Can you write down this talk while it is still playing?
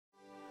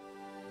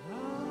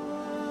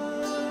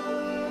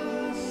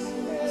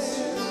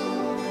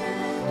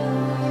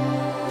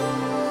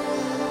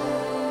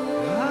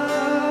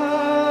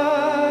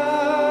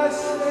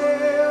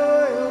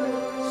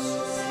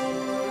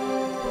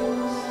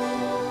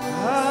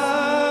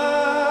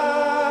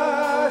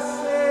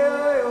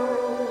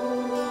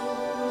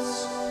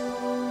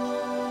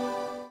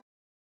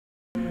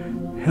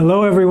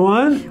Hello,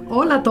 everyone.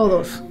 Hola a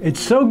todos. It's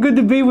so good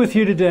to be with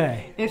you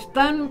today. Es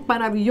tan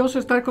maravilloso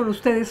estar con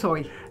ustedes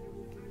hoy.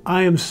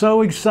 I am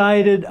so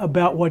excited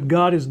about what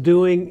God is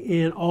doing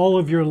in all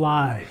of your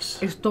lives.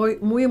 Estoy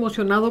muy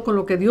emocionado con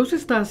lo que Dios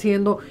está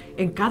haciendo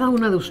en cada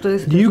una de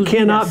ustedes. You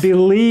cannot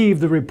believe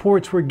the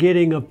reports we're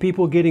getting of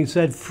people getting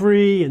set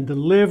free and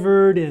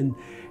delivered and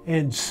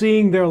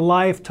seeing their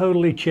life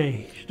totally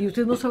changed. Y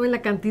ustedes no saben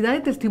la cantidad de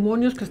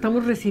testimonios que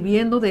estamos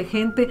recibiendo de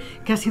gente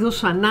que ha sido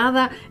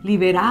sanada,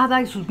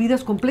 liberada y sus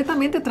vidas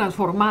completamente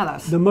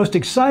transformadas. The most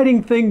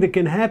exciting thing that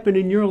can happen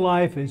in your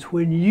life is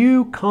when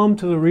you come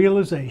to the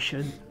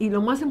realization Y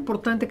lo más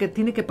importante que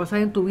tiene que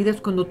pasar en tu vida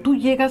es cuando tú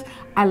llegas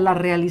a la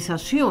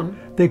realización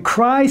that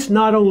Christ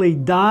not only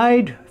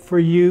died for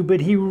you,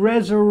 but He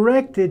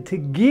resurrected to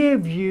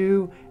give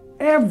you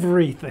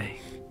everything.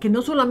 que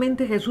no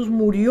solamente Jesús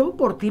murió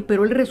por ti,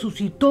 pero Él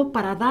resucitó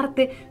para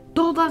darte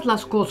todas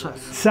las cosas.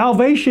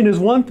 Salvation is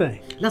one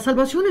thing, La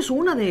salvación es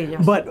una de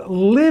ellas. but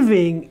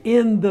living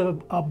in the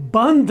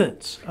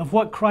abundance of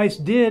what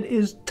Christ did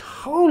is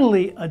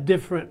totally a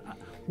different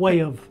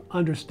way of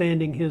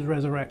understanding His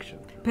resurrection.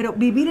 Pero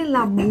vivir en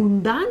la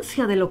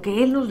abundancia de lo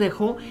que Él nos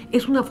dejó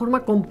es una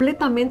forma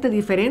completamente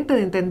diferente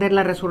de entender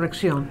la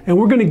resurrección. And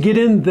we're going to get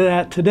into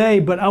that today,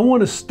 but I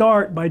want to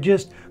start by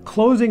just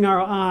closing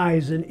our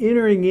eyes and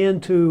entering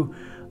into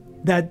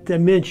that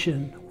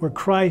dimension where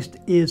Christ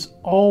is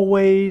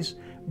always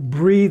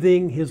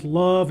breathing His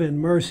love and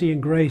mercy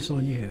and grace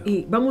on you.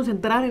 Y vamos a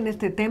entrar en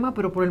este tema,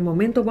 pero por el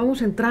momento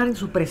vamos a entrar en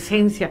su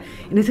presencia,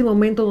 en ese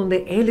momento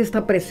donde Él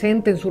está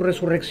presente en su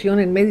resurrección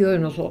en medio de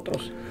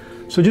nosotros.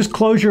 So just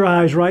close your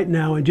eyes right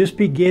now and just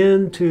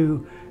begin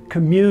to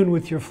commune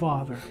with your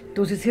Father.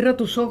 Entonces cierra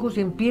tus ojos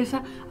y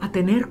empieza a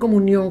tener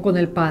comunión con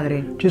el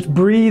Padre. Just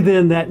breathe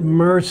in that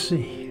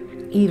mercy.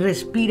 Y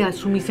respira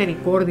su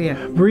misericordia,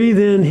 Breathe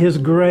in His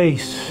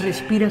grace.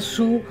 respira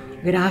su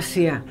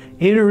gracia.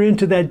 Enter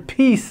into that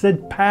peace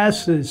that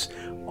passes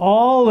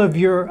all of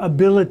your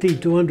ability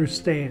to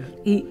understand.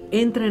 Y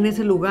entra en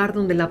ese lugar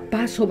donde la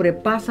paz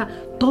sobrepasa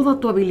toda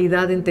tu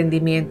habilidad de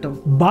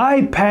entendimiento.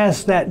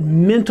 Bypass that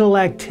mental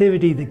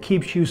activity that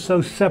keeps you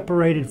so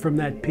separated from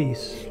that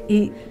peace.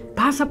 Y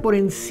pasa por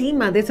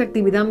encima de esa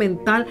actividad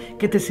mental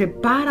que te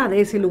separa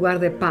de ese lugar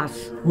de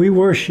paz. We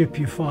worship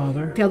you,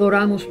 Father. Te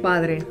adoramos,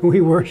 Padre.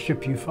 We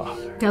worship you,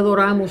 Father. Te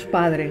adoramos,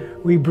 Padre.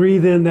 We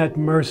breathe in that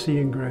mercy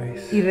and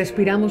grace. Y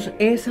respiramos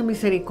esa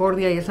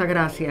misericordia y esa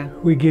gracia.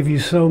 We give you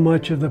so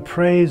much of the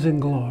praise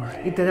and glory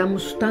Y te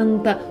damos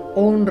tanta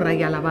honra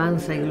y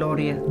alabanza y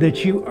gloria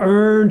that you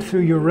earned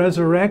through your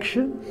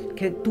resurrection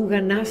que tú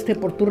ganaste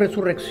por tu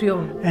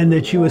resurrección and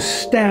that you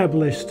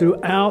established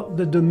throughout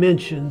the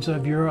dimensions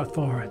of your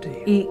authority.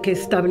 y que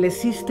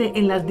estableciste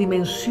en las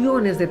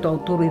dimensiones de tu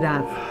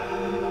autoridad.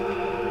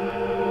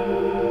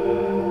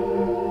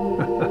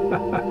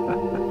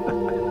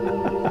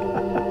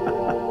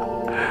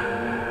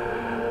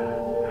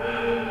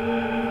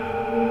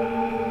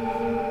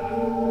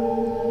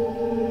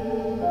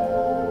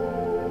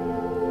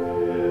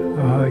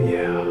 Oh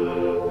yeah.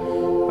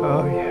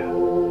 Oh yeah.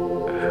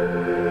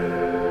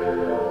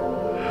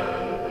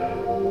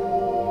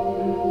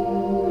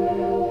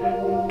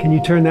 Can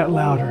you turn that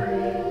louder?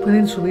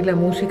 ¿Pueden subir la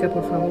música,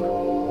 por favor?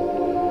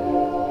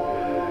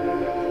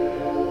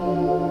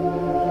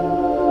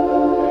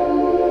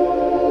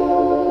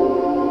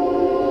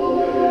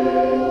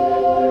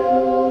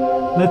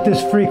 Let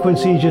this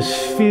frequency just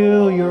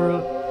fill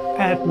your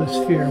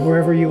atmosphere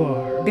wherever you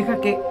are. Deja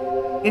que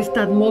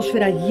esta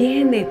atmósfera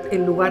llene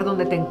el lugar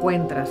donde te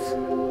encuentras.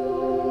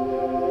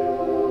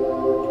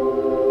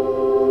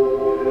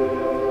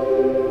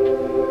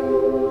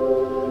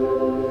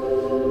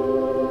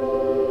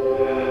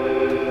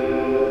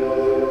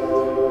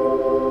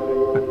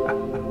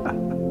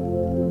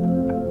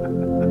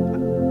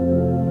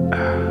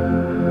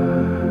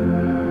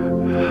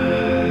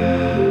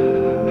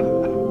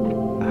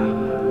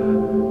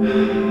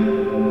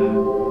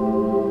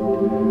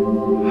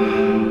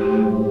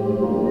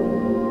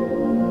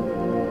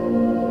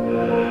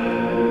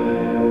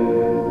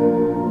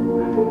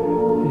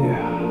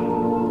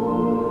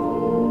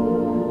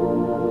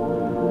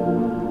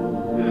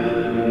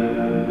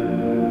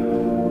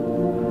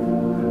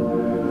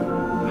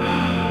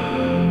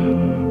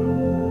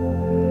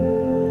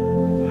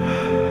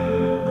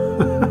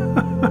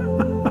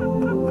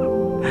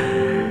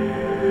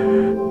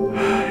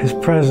 His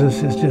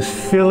presence is just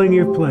filling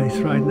your place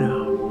right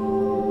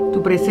now.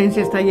 Tu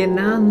presencia está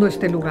llenando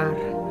este lugar.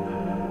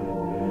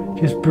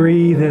 Just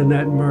breathe in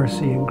that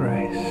mercy and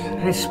grace.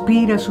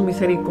 Respira su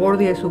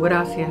misericordia y su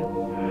gracia.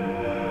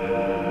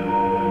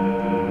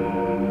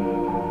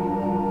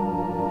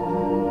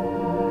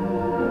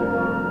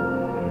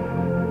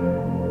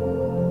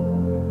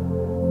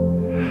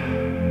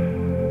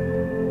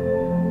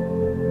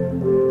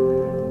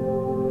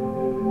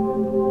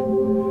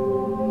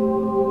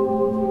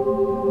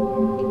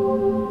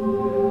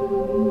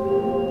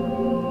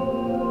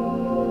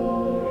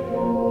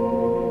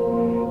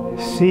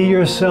 See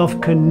yourself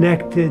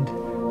connected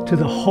to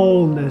the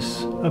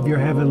wholeness of your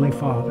Heavenly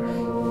Father.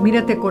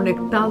 Mírate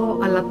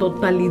conectado a la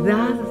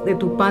totalidad de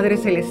tu Padre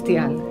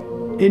Celestial.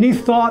 Any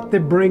thought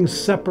that brings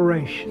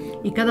separation,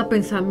 Y cada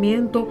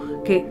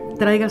pensamiento que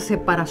traiga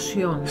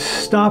separación,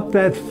 stop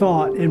that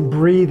thought and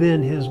breathe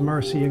in His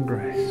mercy and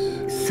grace.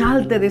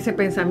 salte de ese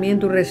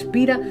pensamiento y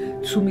respira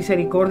su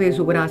misericordia y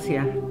su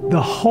gracia. The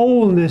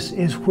wholeness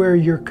is where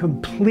your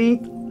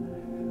complete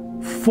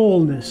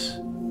fullness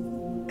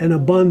and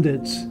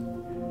abundance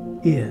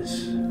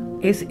is.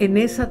 Es en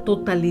esa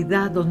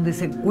totalidad donde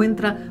se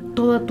encuentra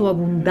toda tu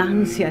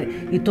abundancia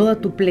y toda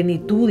tu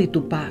plenitud y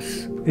tu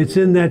paz. It's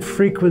in that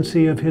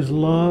frequency of His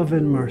love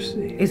and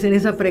mercy. Es en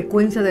esa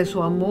frecuencia de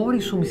su amor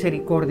y su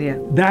misericordia.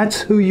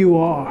 That's who you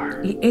are.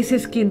 Y ese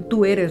es quien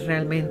tú eres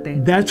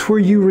realmente. That's where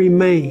you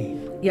remain,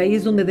 Y ahí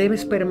es donde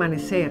debes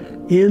permanecer,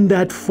 in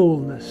that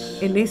fullness.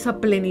 en esa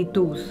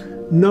plenitud,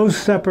 No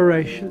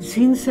separation.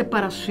 sin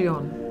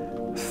separación.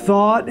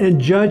 Thought and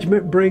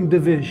judgment bring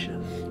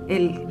division.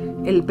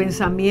 El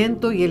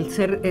pensamiento y el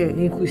ser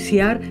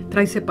enjuiciar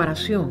trae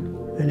separación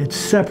And it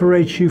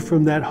separates you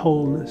from that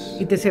wholeness.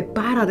 y te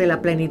separa de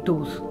la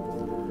plenitud.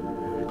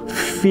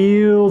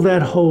 Feel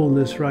that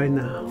wholeness right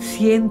now.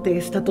 Siente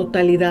esta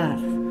totalidad.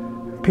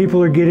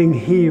 People are getting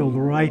healed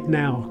right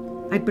now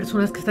Hay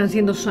personas que están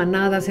siendo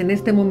sanadas en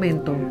este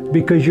momento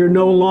because you're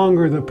no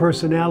longer the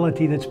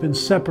personality that's been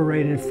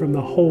separated from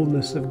the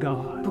wholeness of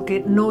God.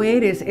 porque no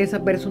eres esa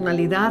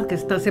personalidad que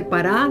está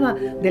separada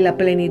de la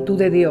plenitud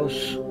de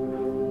Dios.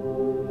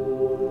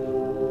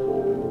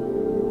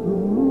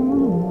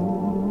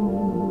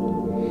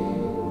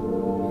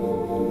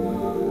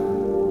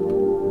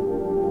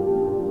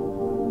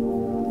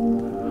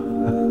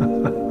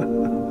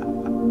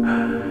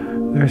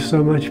 There's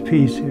so much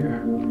peace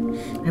here.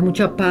 Hay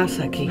mucha paz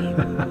aquí.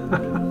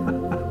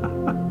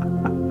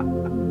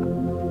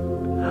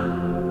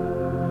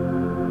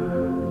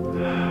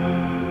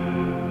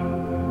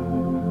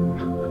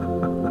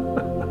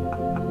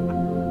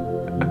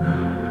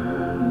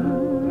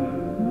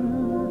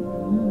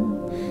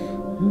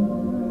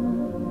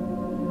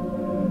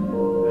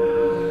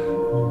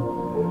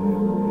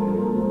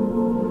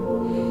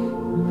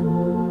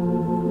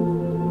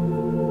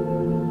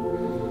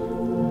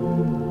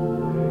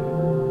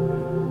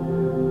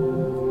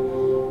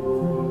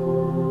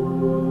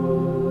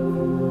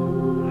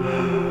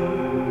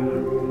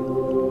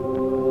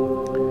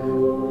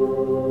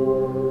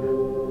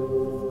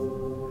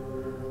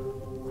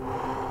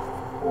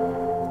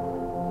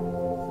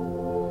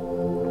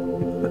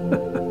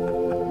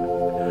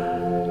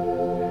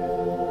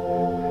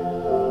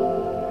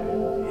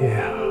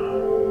 Yeah.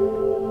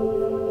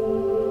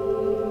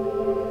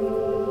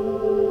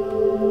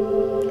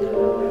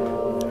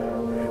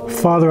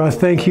 Father, I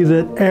thank you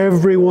that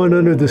everyone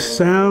under the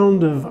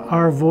sound of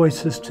our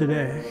voices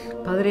today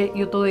Padre,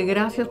 yo te doy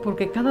gracias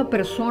porque cada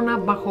persona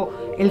bajo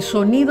el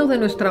sonido de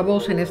nuestra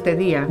voz en este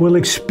día will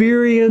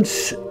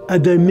experience a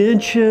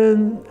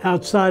dimension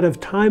outside of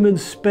time and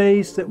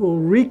space that will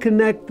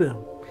reconnect them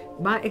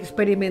va a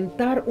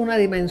experimentar una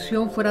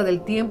dimensión fuera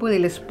del tiempo y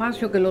del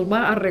espacio que los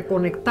va a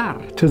reconectar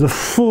to the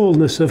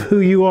fullness of who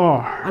you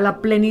are a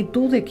la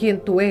plenitud de quien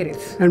tú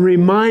eres and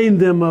remind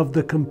them of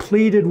the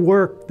completed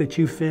work that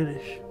you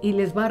finished. y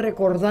les va a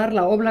recordar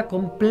la obra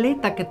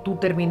completa que tú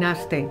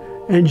terminaste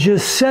And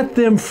just set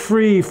them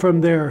free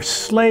from their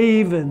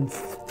slave and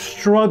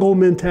struggle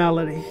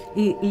mentality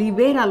y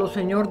libéralo,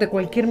 Señor, de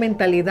cualquier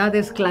mentalidad de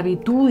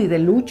esclavitud y de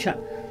lucha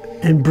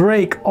and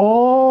break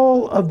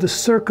all of the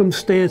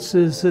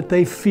circumstances that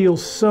they feel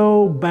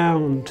so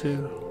bound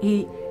to.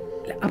 y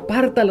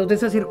apártalos de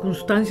esas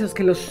circunstancias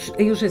que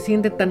ellos se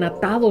sienten tan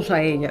atados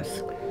a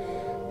ellas.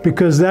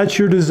 Because that's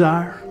your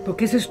desire.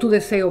 Porque ese es tu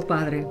deseo,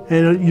 Padre.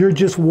 And you're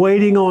just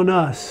waiting on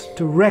us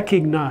to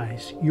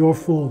recognize your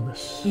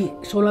fullness. Y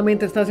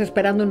solamente estás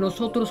esperando en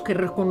nosotros que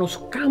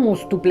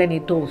reconozcamos tu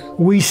plenitud.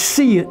 We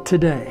see it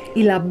today.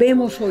 Y la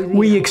vemos hoy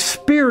We día.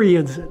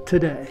 experience it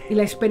today. Y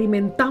la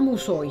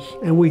experimentamos hoy.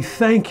 And we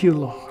thank you,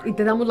 Lord. Y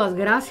te damos las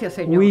gracias,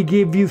 Señor. We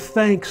give you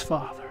thanks,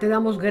 Father. Te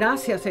damos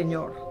gracias,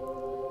 Señor.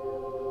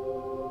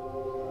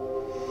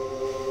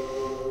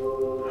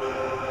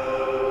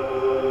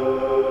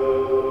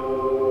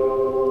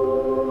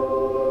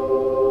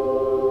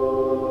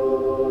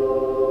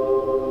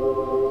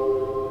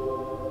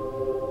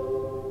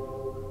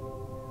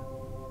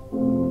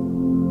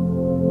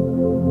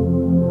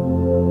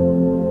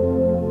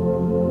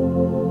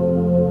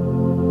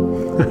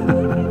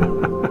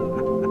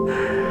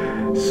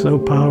 So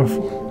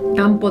powerful.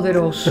 Tan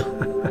poderoso.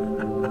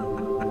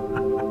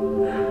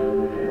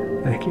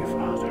 Thank you,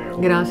 Father.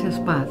 Gracias,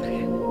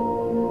 Padre.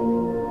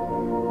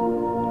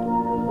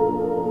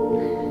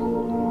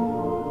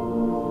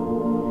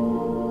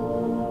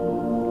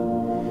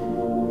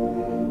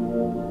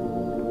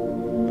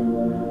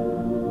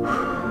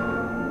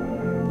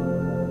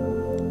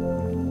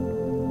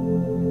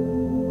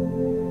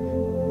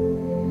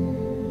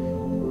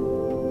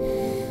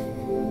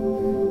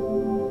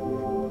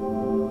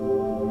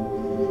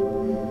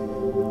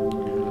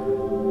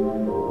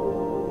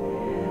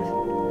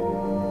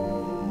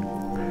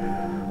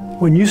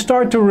 When you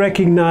start to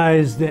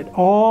recognize that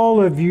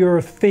all of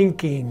your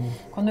thinking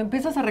Cuando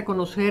empiezas a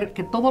reconocer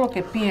que todo lo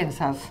que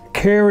piensas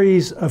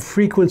carries a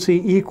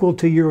frequency equal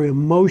to your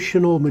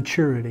emotional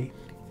maturity,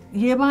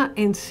 lleva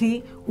en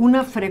sí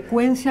una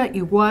frecuencia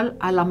igual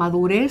a la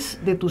madurez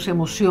de tus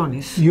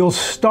emociones, you'll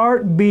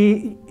start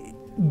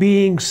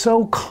being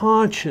so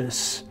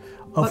conscious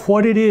of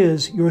what it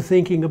is you're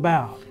thinking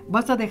about.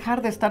 vas a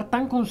dejar de estar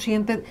tan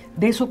consciente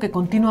de eso que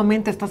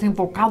continuamente estás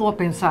enfocado a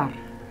pensar.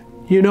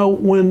 You know,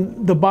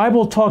 when the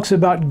Bible talks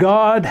about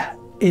God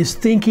is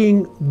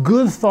thinking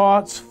good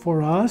thoughts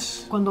for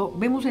us, Cuando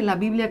vemos en la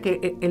Biblia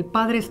que el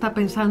Padre está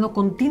pensando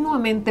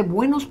continuamente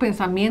buenos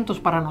pensamientos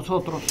para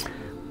nosotros,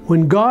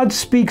 when God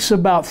speaks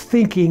about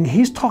thinking,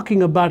 He's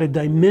talking about a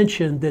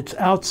dimension that's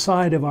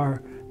outside of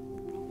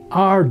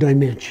our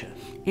dimension.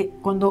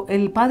 cuando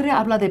el Padre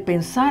habla de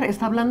pensar,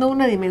 está hablando de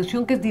una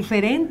dimensión que es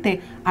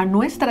diferente a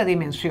nuestra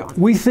dimensión.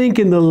 We think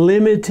in the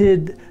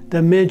limited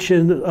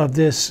dimension of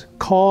this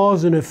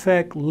cause and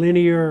effect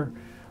linear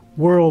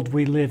world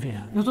we live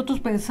in. Nosotros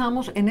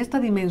pensamos en esta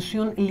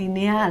dimensión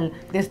lineal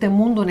de este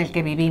mundo en el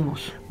que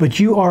vivimos. But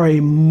you are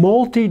a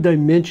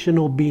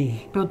multidimensional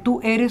being, Pero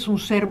tú eres un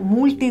ser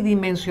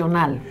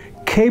multidimensional,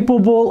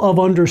 capable of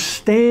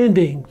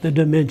understanding the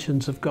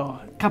dimensions of God,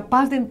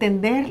 capaz de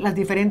entender las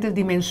diferentes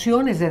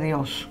dimensiones de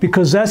Dios.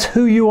 because that's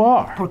who you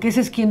are. Porque ese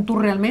es quien tú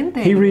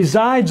realmente He eres.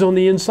 resides on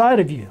the inside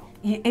of you.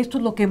 Y esto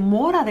es lo que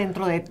mora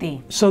dentro de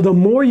ti. So the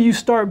more you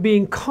start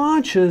being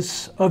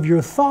conscious of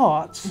your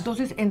thoughts,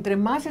 Entonces, entre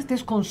más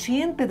estés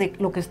consciente de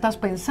lo que estás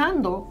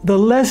pensando, the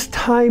less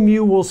time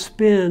you will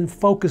spend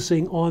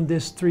focusing on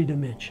this three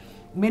dimension.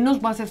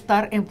 menos vas a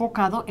estar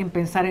enfocado en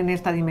pensar en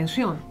esta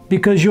dimensión.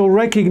 Because you'll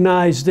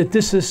recognize that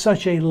this is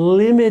such a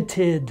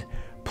limited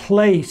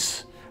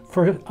place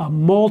for a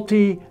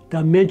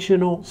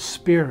multi-dimensional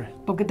spirit.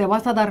 Porque te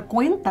vas a dar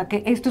cuenta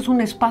que este es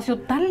un espacio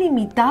tan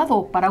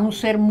limitado para un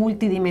ser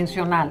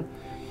multidimensional.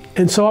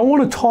 And so I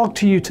want to talk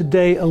to you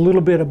today a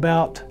little bit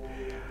about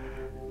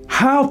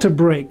how to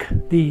break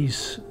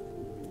these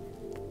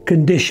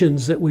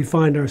conditions that we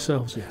find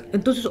ourselves in.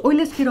 Entonces, hoy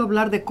les quiero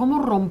hablar de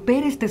cómo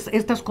romper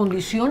estas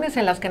condiciones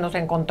en las que nos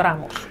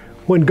encontramos.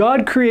 When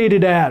God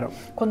created Adam,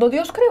 Cuando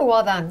Dios creó a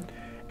Adán,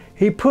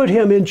 He put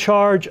him in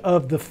charge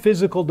of the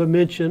physical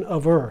dimension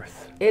of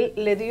earth. Él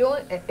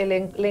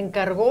le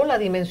encargó la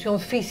dimensión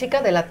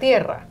física de la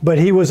tierra. But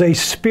he was a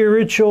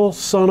spiritual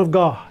son of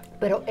God.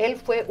 Pero él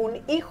fue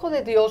un hijo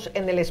de Dios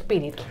en el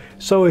espíritu.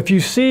 So if you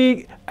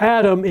see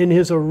Adam in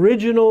his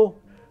original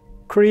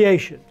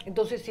creation,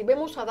 Entonces, si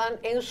vemos a Adán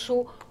en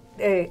su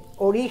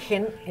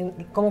origen, en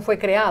cómo fue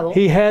creado,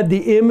 he had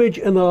the image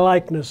and the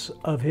likeness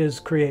of his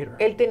creator.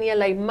 él tenía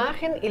la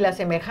imagen y la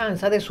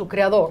semejanza de su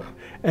creador.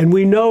 And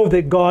we know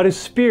that God is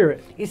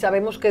spirit. Y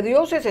sabemos que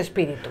Dios es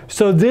espíritu.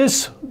 So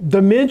this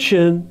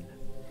dimension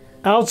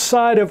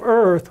outside of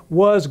earth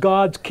was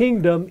God's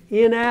kingdom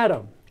in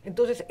Adam.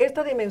 Entonces,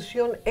 esta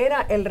dimensión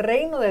era el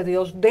reino de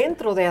Dios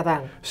dentro de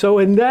Adán. So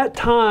in that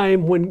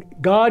time when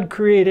God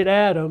created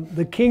Adam,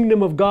 the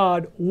kingdom of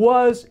God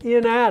was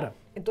in Adam.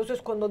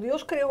 Entonces, cuando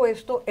Dios creó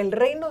esto, el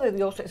reino de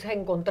Dios se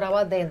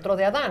encontraba dentro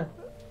de Adán.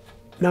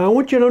 Now I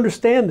want you to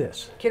understand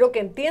this. Quiero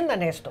que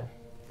entiendan esto.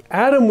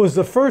 Adam was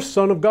the first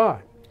son of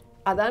God.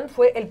 Adán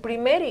fue el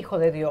primer hijo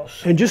de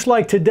Dios. And just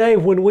like today,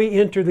 when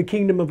we enter the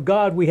kingdom of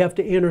God, we have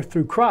to enter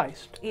through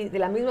Christ. Y de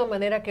la misma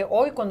manera que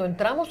hoy, cuando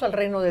entramos al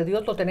reino de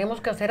Dios, lo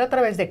tenemos que hacer a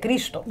través de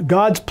Cristo.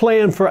 God's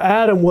plan for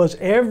Adam was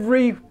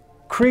every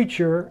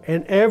creature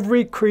and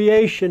every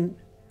creation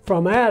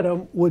from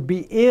Adam would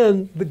be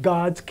in the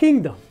God's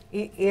kingdom.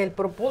 Y el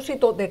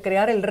propósito de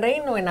crear el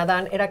reino en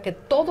Adán era que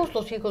todos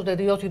los hijos de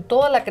Dios y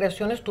toda la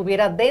creación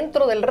estuviera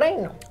dentro del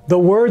reino. The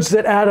words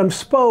that Adam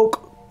spoke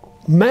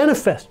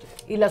manifested.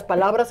 Y las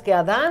palabras que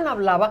Adán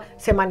hablaba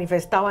se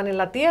manifestaban en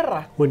la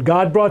tierra. When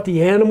God brought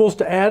the animals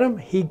to Adam,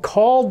 he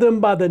called them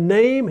by the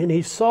name and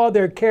he saw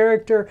their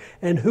character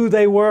and who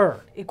they were.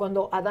 Y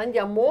cuando Adán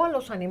llamó a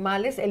los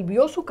animales, él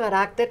vio su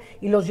carácter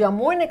y los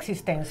llamó en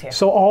existencia.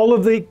 So all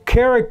of the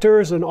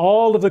characters and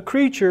all of the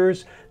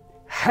creatures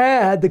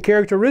had the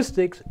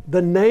characteristics,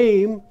 the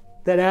name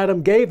that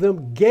Adam gave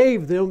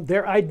them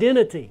their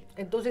identity.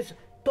 Entonces,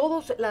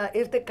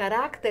 este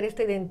carácter,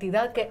 esta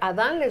identidad que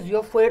Adán les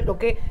dio fue lo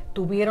que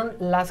tuvieron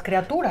las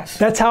criaturas.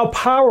 That's how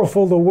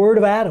powerful the word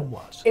of Adam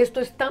was. Esto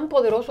es tan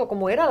poderoso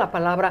como era la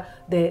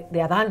palabra de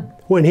Adán.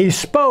 When he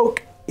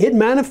spoke, it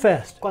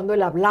manifested. Cuando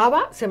él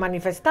hablaba, se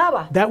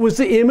manifestaba. That was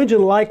the image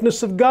and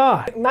likeness of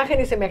God. Imagen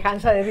y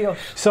semejanza de Dios.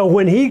 So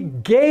when he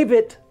gave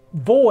it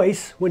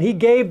voice, when he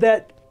gave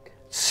that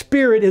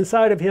spirit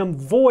inside of him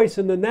voice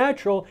in the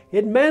natural,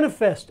 it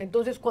manifested.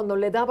 Entonces, cuando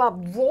le daba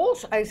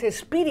voz a ese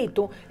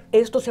espíritu,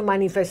 esto se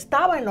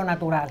manifestaba en lo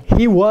natural.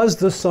 He was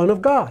the Son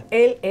of God.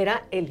 Él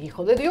era el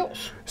Hijo de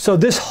Dios. So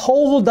this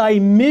whole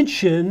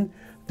dimension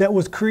that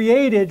was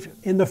created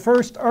in the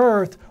first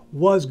earth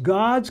was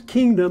God's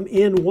kingdom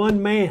in one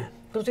man.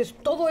 Entonces,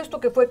 todo esto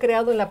que fue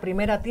creado en la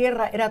primera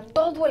tierra era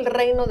todo el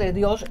reino de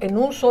Dios en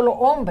un solo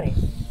hombre.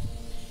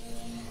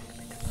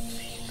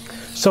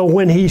 So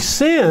when he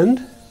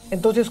sinned,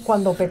 Entonces,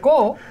 cuando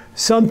pecó,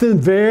 something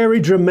very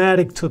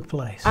dramatic took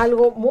place.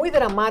 algo muy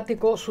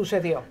dramático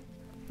sucedió.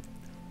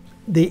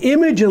 The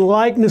image and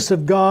likeness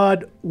of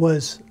God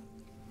was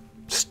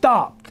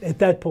stopped at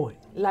that point.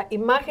 La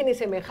imagen y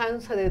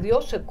semejanza de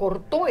Dios se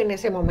cortó en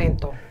ese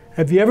momento.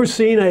 Have you ever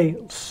seen a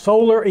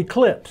solar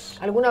eclipse?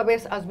 ¿Alguna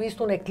vez has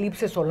visto un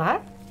eclipse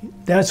solar?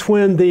 That's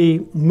when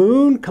the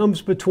moon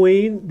comes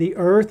between the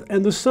earth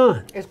and the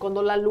sun. Es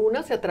cuando la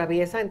luna se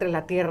atraviesa entre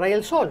la tierra y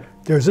el sol.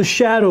 There's a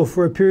shadow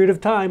for a period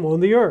of time on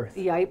the earth.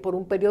 Y hay por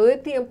un periodo de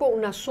tiempo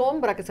una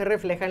sombra que se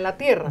refleja en la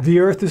tierra. The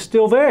earth is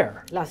still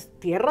there, La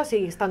tierra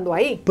sigue estando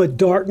ahí, but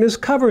darkness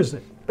covers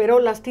it. pero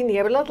las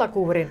tinieblas la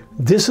cubren.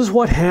 This is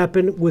what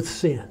happened with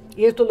sin.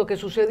 Y esto es lo que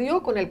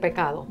sucedió con el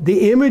pecado.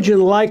 The image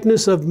and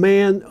likeness of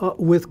man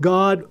with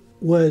God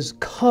was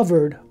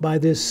covered by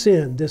this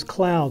sin, this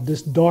cloud,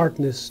 this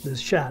darkness, this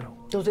shadow.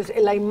 Entonces,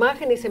 la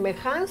imagen y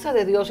semejanza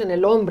de Dios en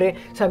el hombre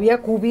se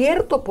había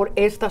cubierto por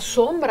esta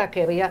sombra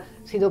que había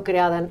sido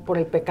creada por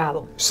el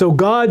pecado. So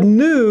God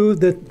knew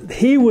that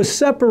he was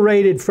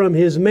separated from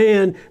his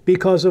man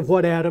because of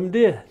what Adam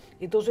did.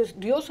 Entonces,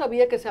 Dios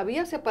sabía que se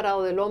había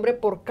separado del hombre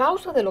por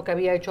causa de lo que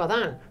había hecho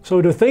Adán.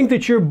 So to think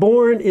that you're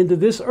born into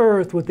this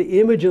earth with the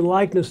image and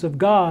likeness of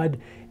God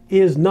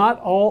is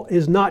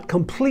not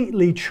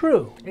completely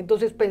true.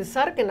 Entonces,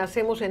 pensar que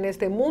nacemos en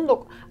este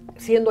mundo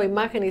siendo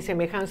imagen y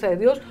semejanza de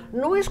Dios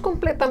no es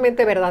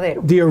completamente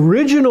verdadero. The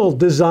original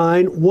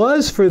design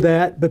was for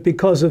that, but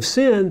because of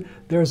sin,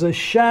 there's a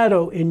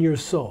shadow in your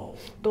soul.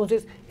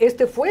 Entonces,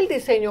 este fue el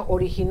diseño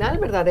original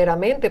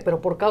verdaderamente, pero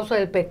por causa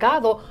del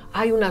pecado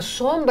hay una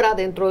sombra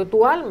dentro de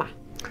tu alma.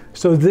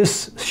 So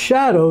this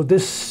shadow,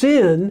 this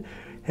sin,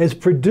 has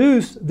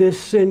produced this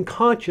sin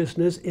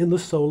consciousness in the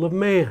soul of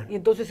man. Y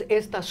entonces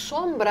esta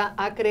sombra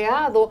ha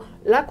creado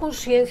la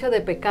conciencia de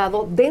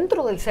pecado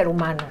dentro del ser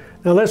humano.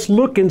 Now let's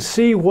look and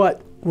see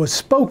what was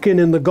spoken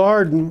in the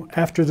garden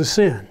after the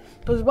sin.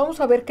 Entonces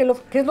vamos a ver qué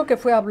es lo que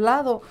fue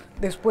hablado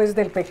después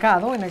del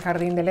pecado en el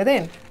jardín del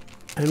Edén.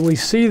 And we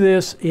see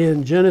this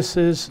in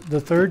Genesis, the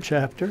 3rd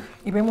chapter.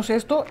 Y vemos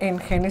esto en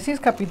Génesis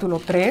capítulo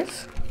 3.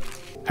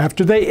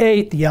 After they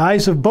ate, the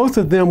eyes of both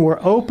of them were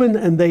opened,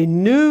 and they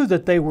knew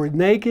that they were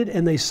naked,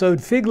 and they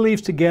sewed fig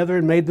leaves together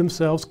and made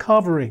themselves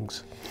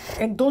coverings.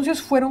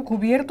 Entonces fueron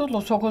cubiertos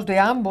los ojos de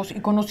ambos y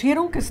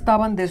conocieron que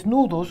estaban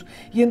desnudos,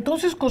 y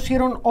entonces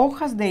cosieron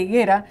hojas de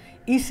higuera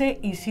y se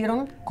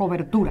hicieron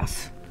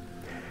coberturas.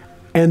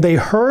 And they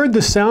heard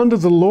the sound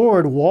of the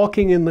Lord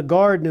walking in the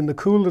garden in the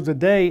cool of the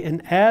day,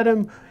 and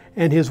Adam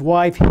and his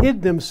wife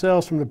hid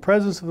themselves from the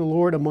presence of the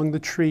Lord among the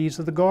trees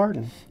of the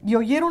garden. Y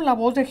oyeron la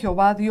voz de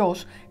Jehová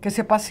Dios, que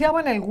se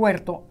paseaba en el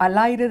huerto al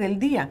aire del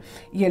día,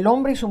 y el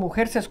hombre y su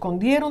mujer se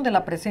escondieron de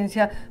la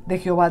presencia de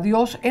Jehová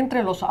Dios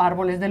entre los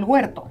árboles del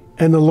huerto.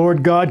 And the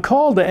Lord God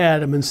called to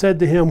Adam and said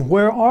to him,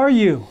 "Where are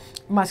you?"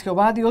 Mas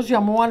Jehová Dios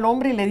llamó al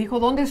hombre y le dijo,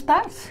 ¿dónde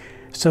estás?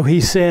 So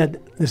he said,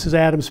 this is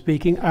Adam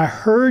speaking, "I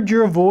heard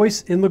your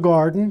voice in the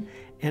garden,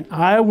 and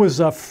I was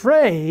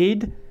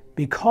afraid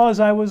because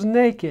I was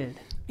naked."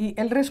 Y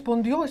él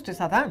respondió, este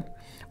es Adán,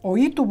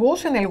 oí tu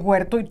voz en el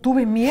huerto y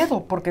tuve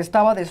miedo porque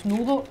estaba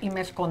desnudo y me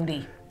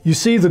escondí. You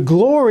see, the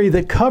glory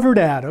that covered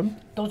Adam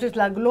Entonces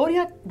la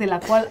gloria de la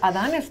cual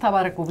Adán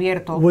estaba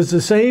recubierto was the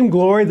same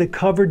glory that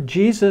covered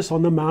Jesus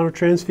on the Mount of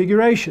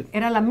Transfiguration.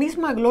 era la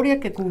misma gloria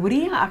que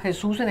cubría a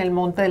Jesús en el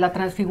monte de la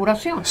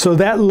transfiguración. So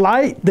that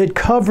light that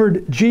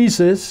covered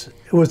Jesus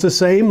was the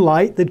same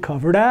light that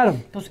covered Adam.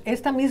 Entonces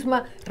esta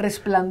misma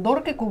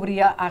resplandor que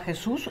cubría a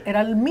Jesús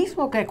era el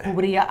mismo que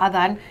cubría a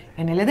Adán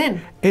en el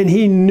Edén. And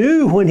he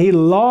knew when he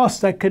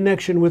lost that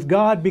connection with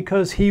God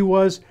because he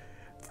was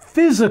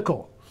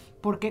physical.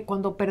 Porque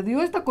cuando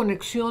perdió esta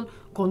conexión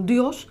con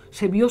Dios,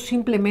 se vio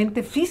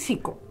simplemente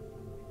físico.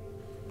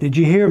 Did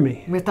you hear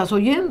me? ¿Me estás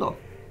oyendo?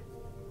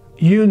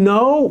 You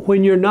know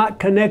when you're not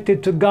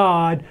connected to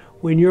God,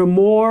 when you're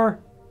more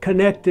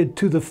connected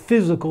to the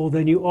physical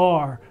than you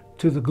are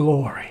to the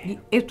glory. Y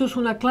esto es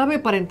una clave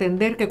para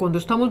entender que cuando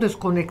estamos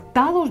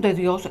desconectados de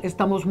Dios,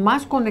 estamos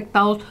más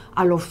conectados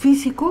a lo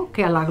físico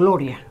que a la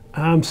gloria.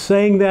 I'm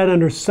saying that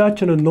under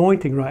such an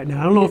anointing right now.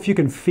 I don't know if you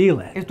can feel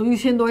it. Estoy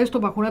diciendo esto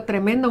bajo una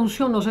tremenda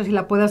unción, no sé si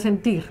la puedas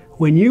sentir.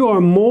 When you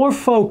are more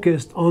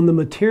focused on the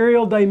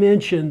material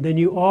dimension than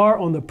you are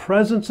on the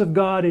presence of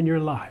God in your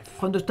life.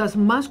 Cuando estás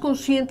más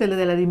consciente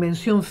de la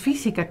dimensión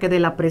física que de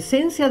la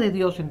presencia de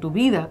Dios en tu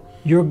vida,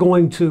 You're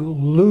going to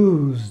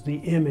lose the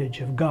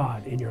image of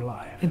God in your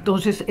life.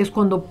 entonces es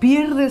cuando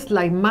pierdes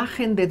la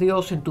imagen de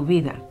Dios en tu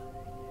vida.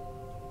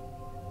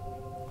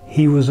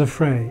 He was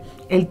afraid.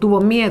 Él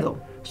tuvo miedo.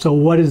 So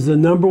what is the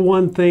number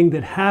one thing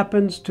that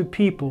happens to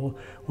people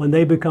when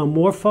they become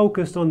more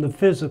focused on the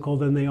physical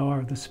than they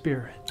are the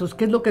spirit? Entonces,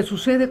 ¿qué es lo que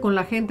sucede con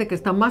la gente que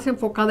está más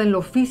enfocada en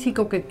lo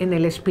físico que en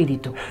el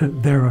espíritu?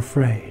 They're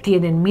afraid.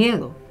 Tienen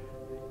miedo.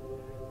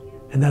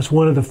 And that's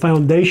one of the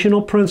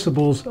foundational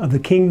principles of the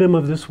kingdom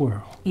of this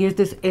world. Y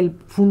este es el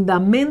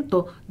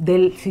fundamento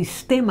del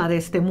sistema de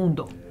este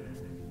mundo.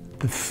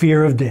 The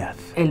fear of death.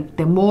 El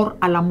temor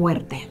a la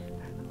muerte.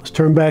 Let's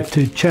turn back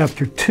to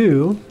chapter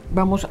 2.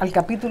 Vamos al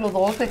capítulo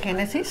 2 de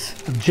Génesis.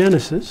 of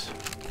Genesis.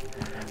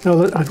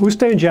 No, we'll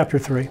stay in chapter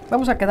 3.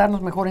 Vamos a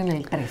quedarnos mejor en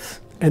el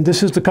 3. And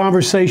this is the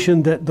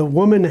conversation that the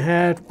woman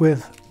had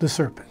with the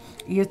serpent.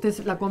 Y esta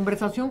es la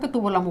conversación que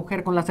tuvo la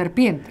mujer con la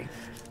serpiente.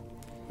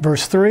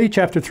 Verse 3,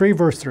 chapter 3,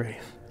 verse 3.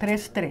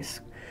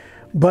 3:3.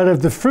 But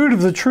of the fruit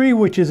of the tree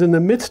which is in the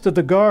midst of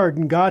the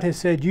garden, God has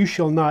said, you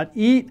shall not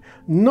eat,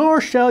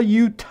 nor shall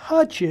you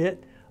touch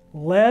it,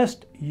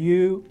 lest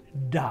you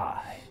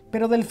die.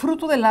 Pero del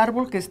fruto del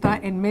árbol que está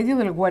en medio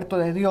del huerto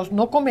de Dios,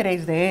 no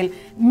comeréis de él,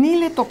 ni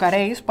le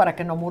tocaréis para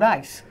que no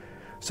muráis.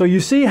 So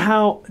you see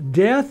how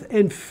death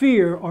and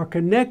fear are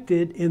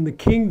connected in the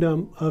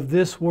kingdom of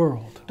this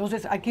world.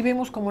 Entonces aquí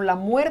vemos como la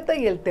muerte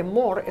y el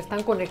temor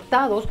están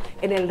conectados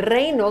en el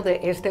reino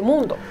de este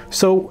mundo.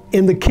 So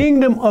in the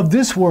kingdom of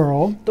this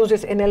world,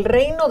 Entonces en el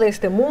reino de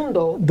este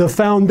mundo, the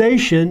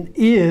foundation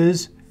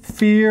is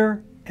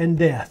fear and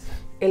death.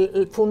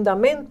 el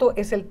fundamento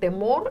es el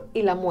temor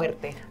y la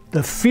muerte.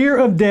 The fear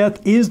of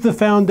death is the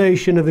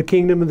foundation of the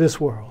kingdom of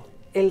this world.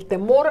 El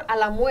temor a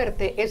la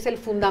muerte es el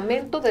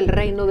fundamento del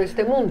reino de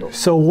este mundo.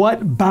 So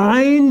what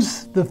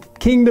binds the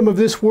kingdom of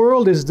this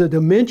world is the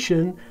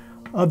dimension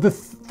of the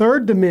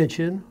third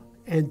dimension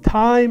and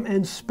time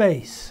and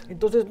space.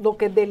 Entonces lo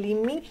que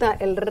delimita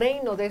el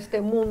reino de este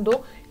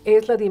mundo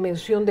es la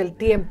dimensión del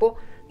tiempo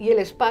y el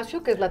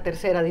espacio, que es la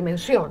tercera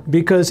dimensión.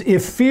 Because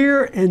if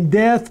fear and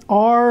death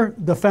are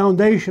the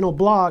foundational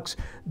blocks,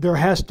 there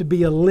has to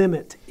be a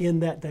limit in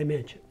that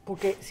dimension.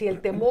 Porque si el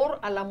temor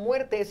a la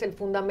muerte es el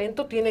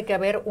fundamento, tiene que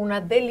haber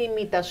una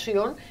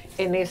delimitación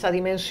en esa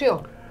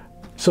dimensión.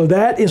 So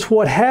that is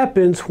what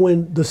happens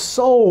when the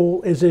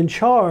soul is in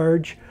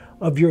charge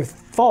of your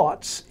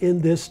thoughts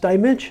in this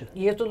dimension.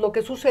 Y esto es lo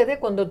que sucede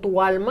cuando tu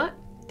alma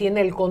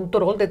tiene el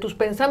control de tus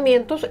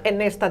pensamientos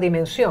en esta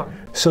dimensión.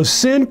 So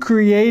sin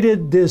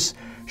created this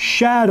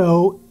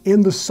shadow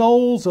in the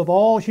souls of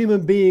all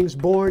human beings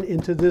born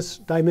into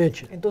this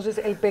dimension. Entonces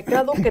el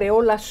pecado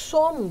creó la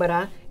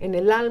sombra en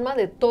el alma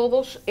de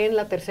todos en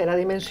la tercera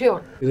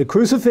dimensión. The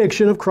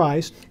crucifixion of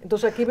Christ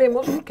Entonces aquí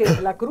vemos que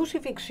la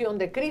crucifixión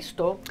de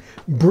Cristo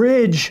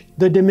bridged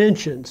the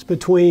dimensions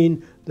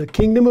between the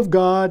kingdom of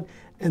God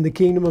and the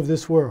kingdom of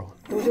this world.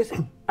 entonces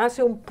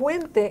hace un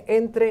puente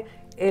entre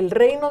el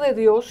reino de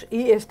Dios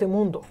y este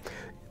mundo.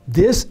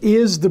 This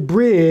is the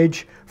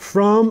bridge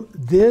from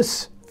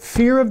this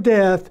fear of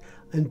death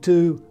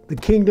into the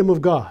kingdom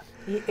of God.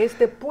 Y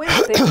este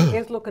puente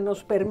es lo que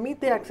nos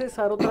permite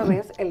accesar otra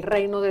vez el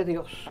reino de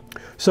Dios.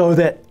 So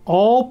that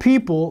all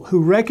people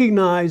who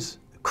recognize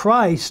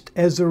Christ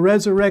as the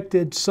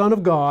resurrected Son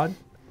of God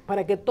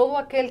Para que todo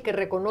aquel que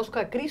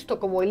reconozca a Cristo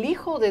como el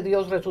Hijo de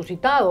Dios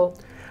resucitado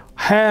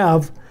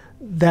have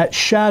that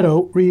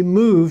shadow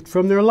removed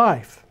from their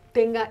life.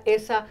 tenga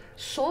esa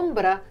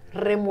sombra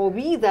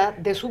removida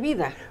de su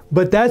vida.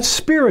 But that's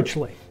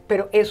spiritually,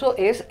 Pero eso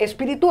es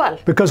espiritual,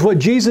 because what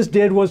Jesus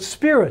did was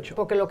spiritual.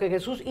 porque lo que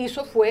Jesús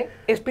hizo fue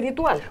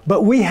espiritual.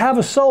 But we have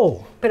a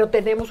soul. Pero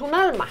tenemos un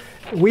alma.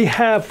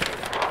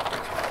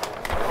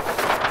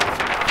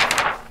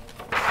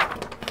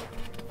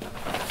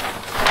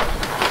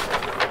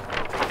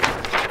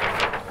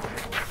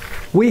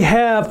 We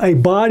have a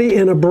body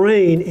and a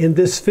brain in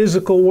this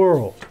physical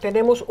world.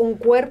 Tenemos un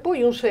cuerpo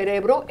y un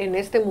cerebro en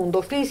este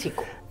mundo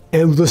físico.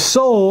 And the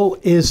soul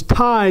is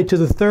tied to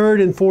the third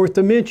and fourth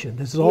dimension.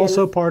 This is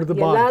also part of the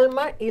Y el body.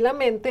 alma y la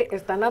mente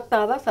están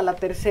atadas a la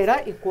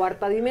tercera y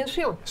cuarta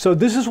dimensión. So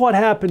this is what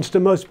happens to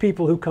most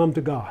people who come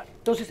to God.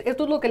 Entonces,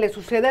 esto es lo que le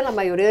sucede a la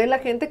mayoría de la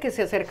gente que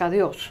se acerca a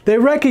Dios. They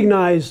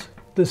recognize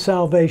the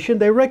salvation,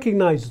 they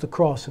recognize the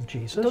cross of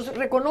Jesus. Entonces,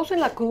 reconocen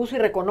la cruz y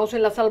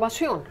reconocen la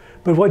salvación.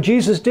 But what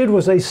Jesus did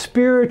was a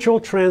spiritual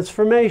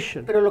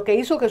transformation. Pero lo que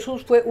hizo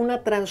Jesús fue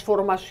una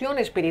transformación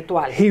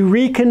espiritual. He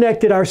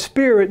reconnected our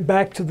spirit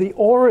back to the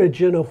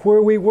origin of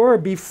where we were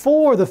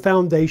before the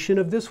foundation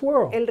of this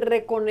world. Él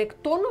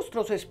reconectó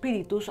nuestros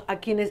espíritus a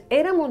quienes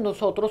éramos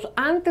nosotros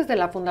antes de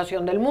la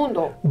fundación del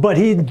mundo. But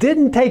he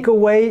didn't take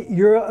away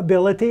your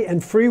ability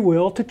and free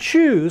will to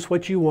choose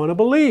what you want to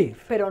believe.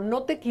 Pero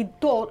no te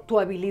quitó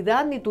tu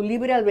habilidad ni tu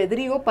libre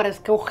albedrío para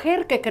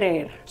escoger qué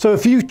creer. So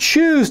if you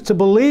choose to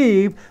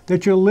believe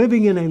that you're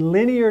living in a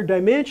linear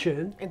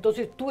dimension,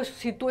 Entonces,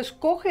 si tú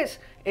escoges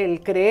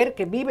el creer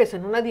que vives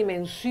en una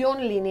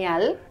dimensión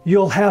lineal,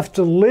 you'll have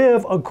to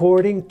live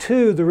according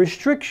to the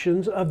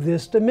restrictions of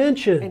this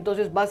dimension.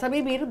 entonces vas a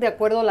vivir de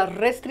acuerdo a las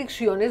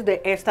restricciones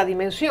de esta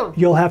dimensión.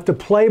 You'll have to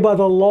play by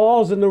the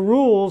laws and the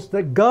rules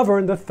that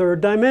govern the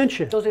third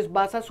dimension. Entonces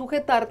vas a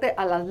sujetarte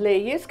a las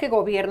leyes que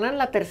gobiernan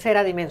la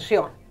tercera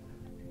dimensión.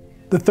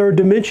 The third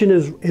dimension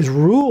is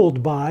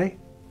ruled by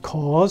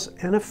cause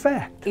and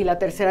effect. Y la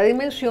tercera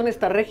dimensión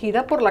está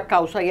regida por la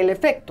causa y el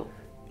efecto.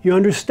 You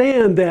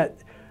understand that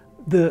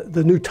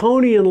the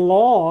Newtonian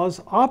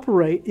laws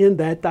operate in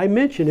that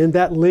dimension, in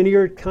that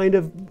linear kind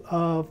of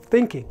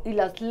thinking. Y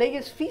las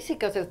leyes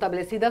físicas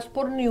establecidas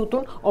por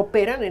Newton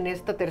operan en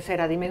esta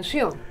tercera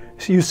dimensión.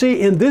 So you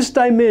see, in this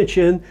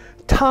dimension,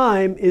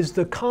 time is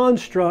the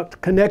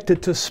construct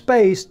connected to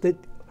space that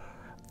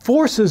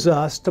forces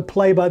us to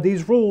play by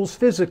these rules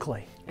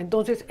physically.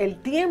 Entonces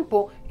el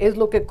tiempo es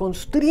lo que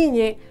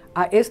constriñe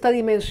a esta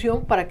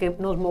dimensión para que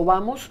nos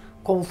movamos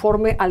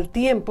conforme al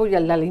tiempo y a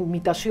la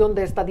limitación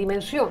de esta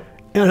dimensión.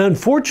 And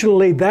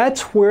unfortunately,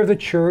 that's where the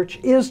church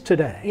is Y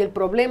today. el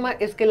problema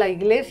es que la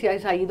iglesia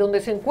es ahí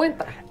donde se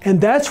encuentra. And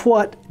that's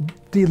what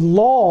the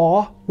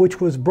law, which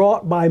was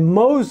brought by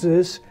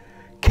Moses,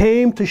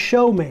 came to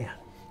show man.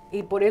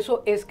 Y por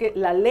eso es que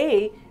la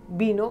ley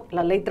vino,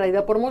 la ley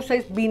traída por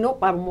Moisés, vino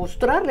para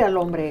mostrarle al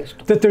hombre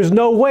esto. That there's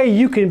no way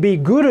you can be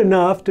good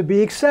enough to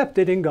be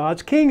accepted in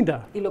God's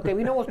kingdom. Y lo que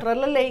vino a mostrar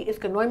la ley es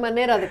que no hay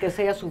manera de que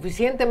sea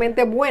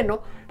suficientemente bueno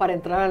para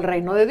entrar al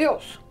reino de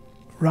Dios.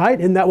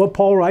 Right? Isn't that what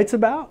Paul writes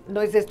about? ¿No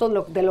es esto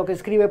de lo que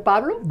escribe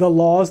Pablo? The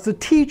law is the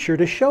teacher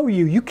to show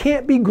you you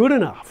can't be good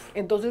enough.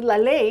 Entonces la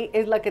ley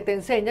es la que te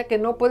enseña que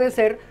no puedes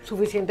ser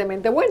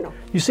suficientemente bueno.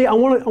 You see, I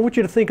want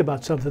you to think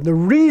about something. The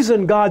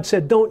reason God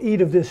said don't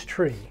eat of this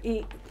tree,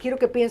 Y quiero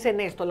que piense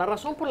en esto. La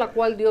razón por la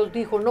cual Dios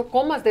dijo no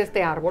comas de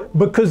este árbol,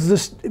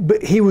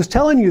 he was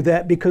telling you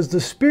that because the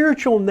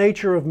spiritual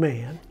nature of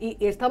man y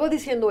estaba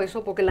diciendo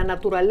eso porque la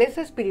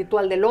naturaleza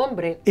espiritual del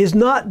hombre is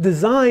not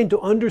designed to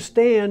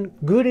understand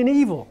good and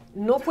evil.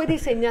 no fue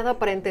diseñada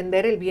para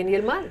entender el bien y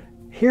el mal.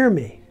 Hear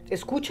me.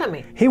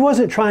 Escúchame. He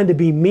wasn't trying to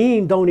be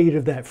mean, don't eat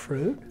of that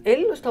fruit.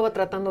 Él no estaba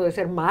tratando de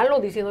ser malo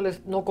diciéndoles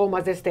no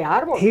comas de este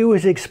árbol. He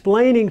was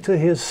explaining to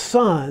his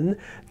son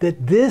that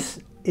this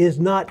is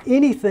not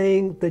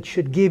anything that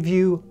should give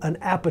you an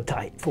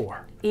appetite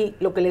for. Y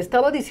lo que le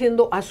estaba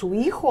diciendo a su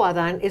hijo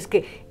Adán es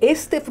que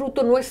este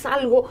fruto no es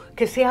algo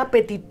que sea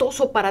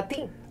apetitoso para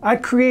ti. I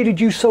created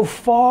you so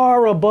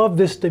far above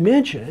this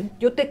dimension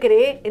Yo te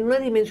creé en una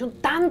dimensión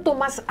tanto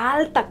más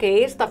alta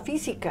que esta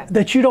física,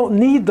 that you don't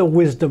need the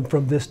wisdom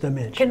from this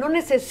dimension. que no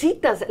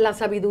necesitas la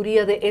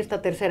sabiduría de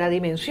esta tercera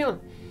dimensión.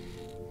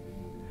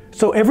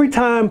 So every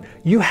time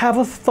you have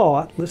a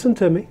thought, listen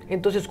to me,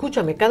 Entonces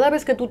escúchame, cada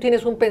vez que tú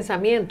tienes un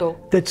pensamiento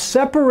that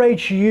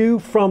separates you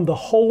from the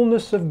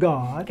wholeness of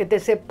God, que te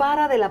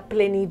separa de la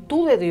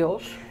plenitud de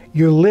Dios,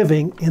 you're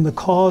living in the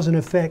cause and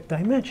effect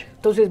dimension.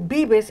 entonces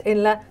vives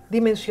en la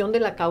dimensión de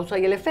la causa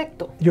y el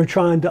efecto. You're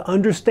trying to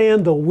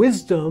understand the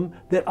wisdom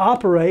that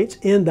operates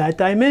in that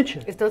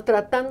dimension. Estás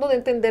tratando de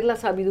entender la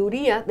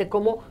sabiduría de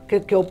cómo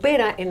que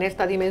opera en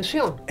esta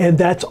dimensión. And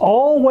that's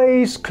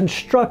always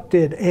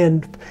constructed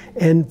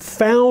and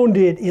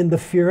founded in the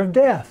fear of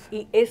death.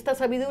 Y esta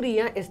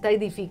sabiduría está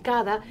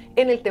edificada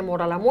en el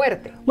temor a la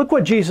muerte. Look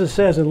what Jesus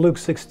says in Luke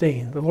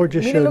 16. The Lord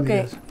just Mire lo showed me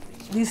que this.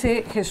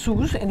 dice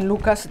Jesús en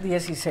Lucas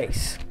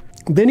 16.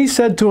 Then he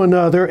said to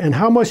another, "And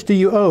how much do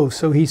you owe?"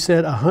 So he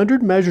said,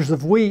 100 measures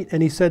of wheat.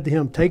 And he said to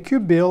him, "Take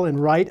your bill and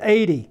write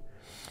 80.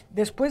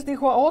 Después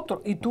dijo a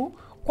otro, ¿y tú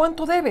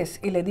cuánto debes?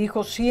 Y le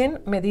dijo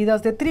 100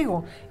 medidas de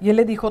trigo. Y él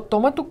le dijo,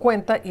 toma tu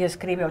cuenta y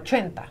escribe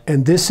 80.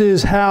 And this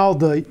is how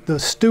the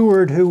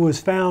steward who was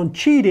found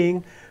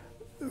cheating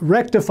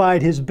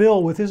rectified his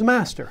bill with his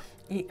master.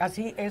 Y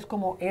así es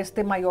como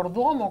este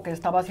mayordomo que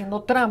estaba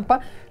haciendo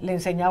trampa le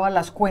enseñaba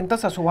las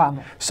cuentas a su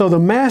amo. So the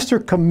master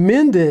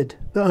commended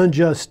the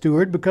unjust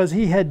steward because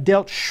he had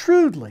dealt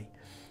shrewdly.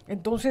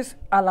 Entonces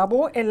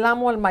alabó el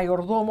amo al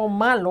mayordomo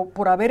malo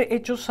por haber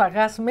hecho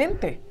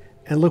sagazmente.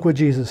 And look what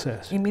Jesus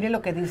says. Y mire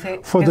lo que dice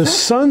For the Jesús.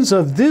 sons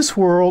of this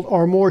world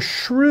are more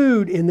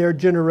shrewd in their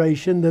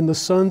generation than the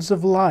sons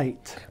of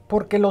light.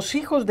 Porque los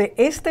hijos de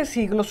este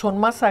siglo son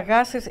más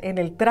sagaces en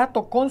el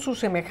trato con sus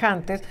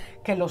semejantes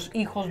que los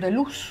hijos de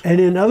luz. And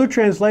in other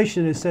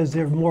translation it says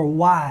they're more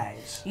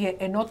wise. Y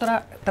en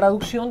otra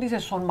traducción dice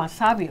son más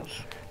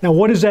sabios. Now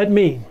what does that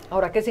mean?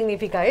 Ahora, ¿qué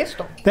significa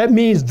esto? That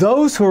means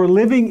those who are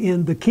living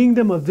in the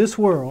kingdom of this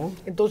world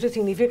Entonces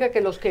significa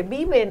que los que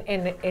viven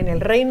en el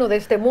reino de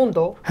este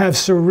mundo have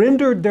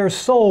surrendered their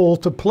soul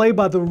to play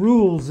by the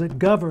rules that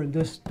govern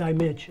this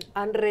dimension.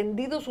 han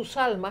rendido sus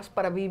almas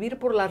para vivir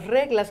por las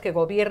reglas que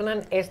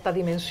gobiernan esta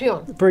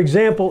dimensión. For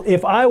example,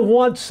 if I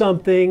want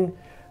something,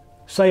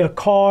 say a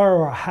car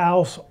or a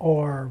house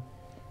or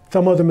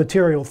some other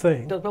material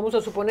thing, Entonces vamos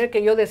a suponer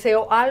que yo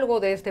deseo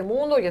algo de este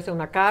mundo, ya sea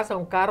una casa,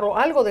 un carro,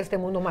 algo de este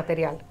mundo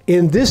material.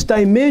 in this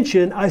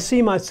dimension, I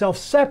see myself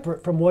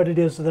separate from what it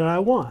is that I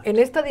want. En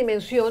esta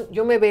dimensión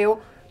yo me veo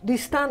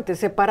distante,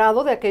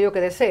 separado de aquello que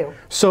deseo.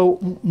 So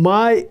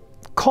my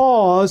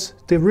cause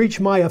to reach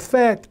my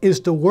effect is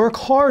to work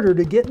harder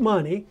to get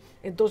money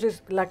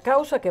Entonces la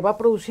causa que va a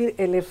producir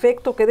el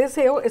efecto que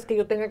deseo es que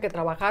yo tenga que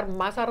trabajar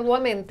más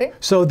arduamente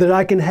so that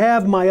I can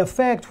have my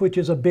effect, which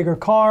is a bigger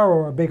car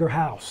or a bigger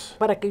house.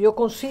 para que yo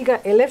consiga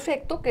el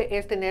efecto que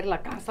es tener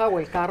la casa o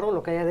el carro,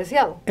 lo que haya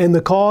deseado. And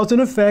the cause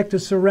and effect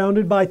is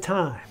surrounded by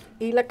time.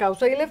 Y la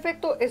causa y el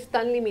efecto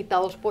están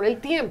limitados por el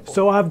tiempo.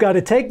 So I've got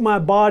to take my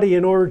body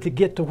in order to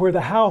get to where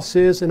the house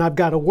is, and I've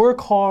got to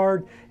work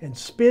hard and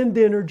spend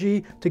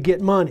energy to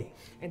get money.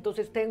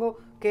 Entonces tengo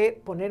que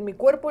poner mi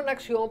cuerpo en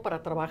acción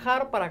para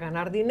trabajar, para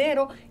ganar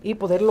dinero y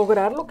poder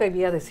lograr lo que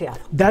había deseado.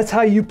 That's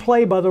how you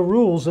play by the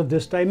rules of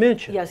this Y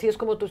dimension. así es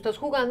como tú estás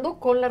jugando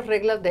con las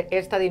reglas de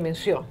esta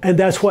dimensión. And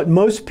that's what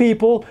most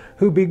people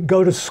who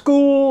go to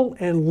school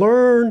and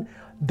learn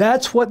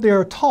that's what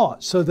they're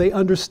taught, so they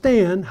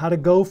understand how to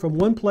go from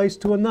one place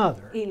to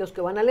another. Y los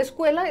que van a la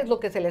escuela es lo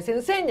que se les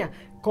enseña,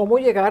 cómo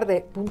llegar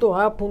de punto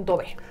A a punto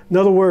B. In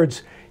other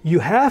words, you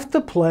have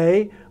to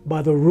play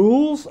by the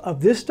rules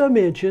of this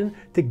dimension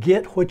to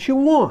get what you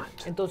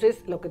want.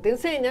 Entonces, lo que te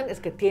enseñan es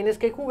que tienes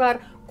que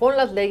jugar con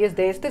las leyes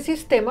de este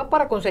sistema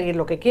para conseguir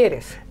lo que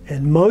quieres.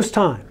 And most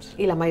times,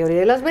 Y la mayoría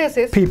de las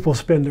veces, people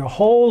spend their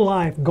whole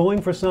life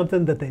going for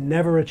something that they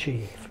never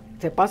achieve.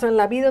 se pasan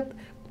la vida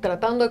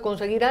tratando de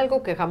conseguir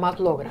algo que jamás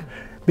logran.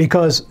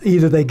 Because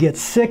either they get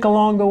sick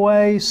along the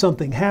way,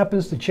 something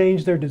happens to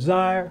change their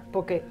desire,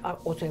 Porque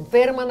o se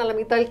enferman a la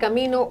mitad del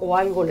camino o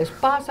algo les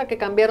pasa que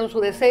cambiaron su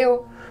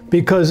deseo.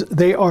 because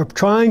they are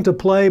trying to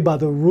play by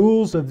the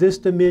rules of this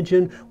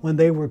dimension when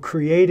they were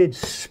created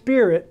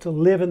spirit to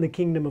live in the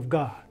kingdom of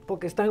God.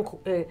 Porque están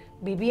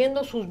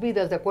viviendo sus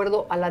vidas de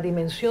acuerdo a la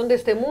dimensión de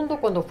este mundo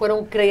cuando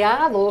fueron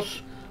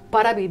creados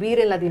para vivir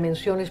en la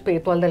dimensión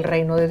espiritual del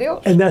reino de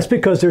Dios. And that's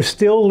because they're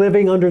still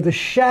living under the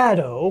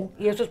shadow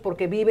Y eso es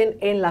porque viven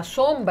en la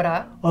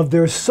sombra of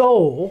their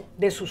soul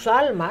de sus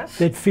almas,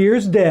 that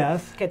fears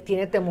death, que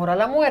tiene temor a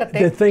la muerte,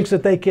 that thinks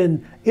that they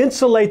can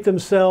insulate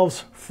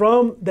themselves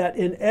from that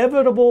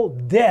inevitable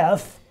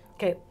death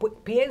que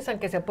piensan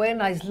que se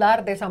pueden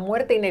aislar de esa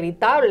muerte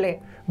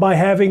inevitable. by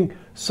having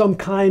some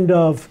kind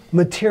of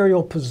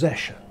material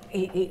possession.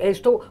 Y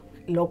esto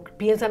lo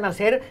piensan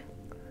hacer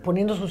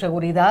poniendo su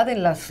seguridad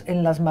en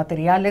las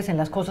materiales, en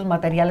las cosas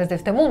materiales de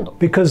este mundo.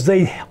 Because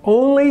they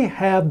only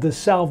have the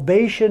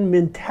salvation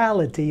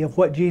mentality of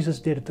what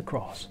Jesus did at the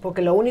cross.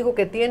 Porque lo único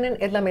que tienen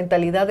es la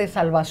mentalidad de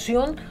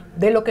salvación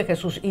de lo que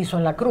Jesús hizo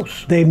en la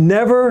cruz. They've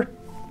never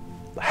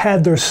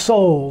had their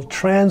soul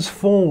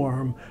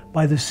transformed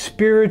by the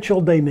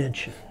spiritual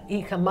dimension.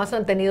 Y jamás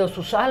han tenido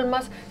sus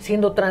almas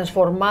siendo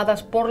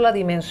transformadas por la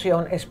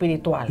dimensión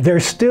espiritual.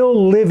 They're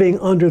still living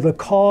under the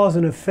cause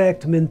and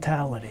effect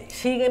mentality.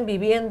 Siguen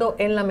viviendo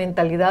en la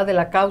mentalidad de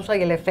la causa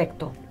y el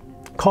efecto.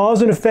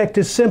 Cause and effect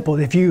is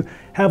simple. If you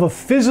have a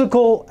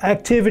physical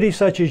activity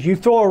such as you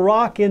throw a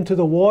rock into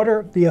the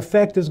water, the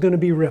effect is going to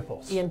be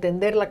ripples. Y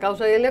entender la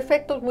causa y el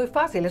efecto es muy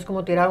fácil. Es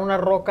como tirar una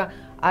roca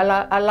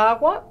al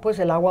agua, pues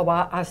el agua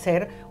va a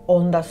hacer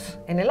ondas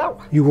en el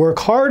agua. You work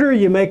harder,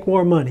 you make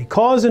more money.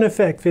 Cause and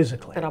effect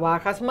physically.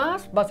 Trabajas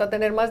más, vas a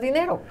tener más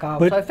dinero.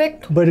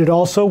 Causa-efecto. But it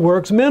also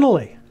works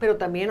mentally. Pero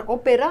también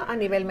opera a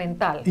nivel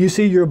mental. You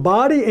see, your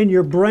body and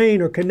your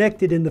brain are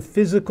connected in the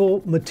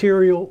physical,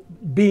 material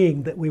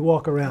being that we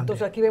walk around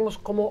Entonces in. aquí vemos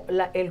cómo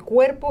el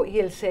cuerpo y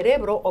el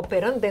cerebro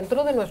operan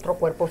dentro de nuestro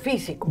cuerpo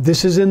físico.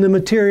 This is in the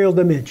material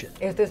dimension.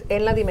 Este es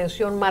en la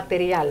dimensión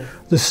material.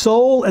 The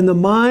soul and the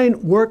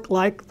mind work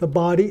like the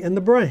body and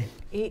the brain.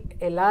 Y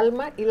el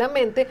alma y la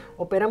mente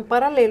operan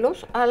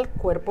paralelos al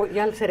cuerpo y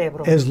al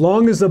cerebro. As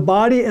long as the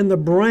body and the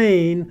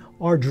brain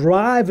are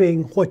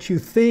driving what you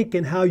think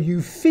and how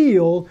you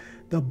feel,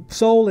 the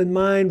soul and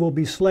mind will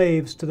be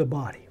slaves to the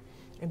body.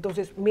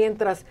 Entonces,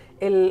 mientras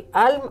el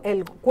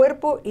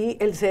cuerpo y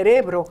el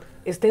cerebro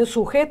estén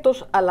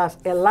sujetos al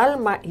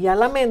alma y a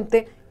la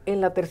mente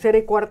en la tercera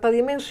y cuarta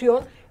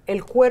dimensión,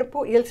 el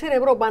cuerpo y el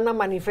cerebro van a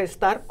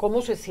manifestar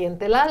cómo se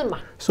siente el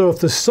alma. So if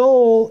the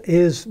soul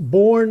is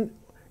born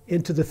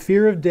into the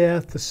fear of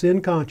death, the sin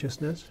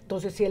consciousness,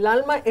 Entonces, si el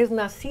alma es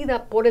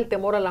nacida por el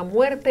temor a la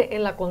muerte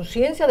en la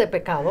conciencia de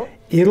pecado,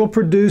 it'll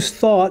produce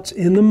thoughts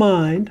in the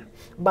mind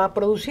va a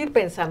producir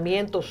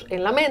pensamientos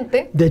en la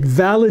mente that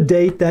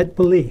validate that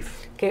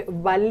belief. que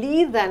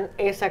validan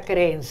esa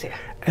creencia.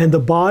 And the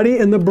body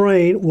and the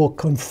brain will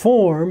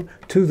conform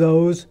to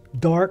those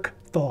dark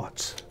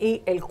thoughts.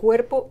 Y el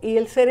cuerpo y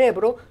el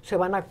cerebro se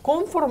van a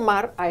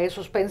conformar a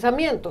esos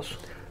pensamientos.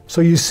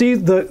 So you see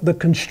the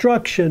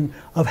construction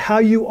of how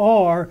you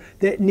are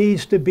that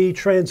needs to be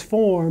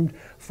transformed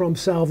from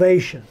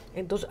salvation.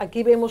 Entonces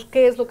aquí vemos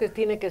qué es lo que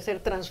tiene que ser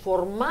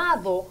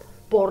transformado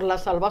por la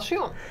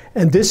salvación.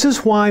 And this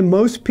is why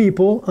most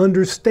people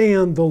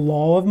understand the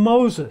law of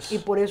Moses. Y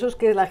por eso es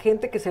que la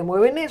gente que se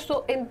mueve en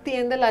esto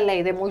entiende la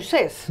ley de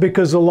Moisés.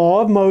 Because the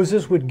law of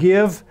Moses would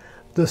give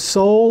the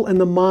soul and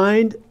the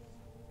mind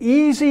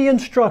easy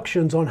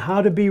instructions on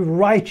how to be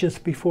righteous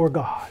before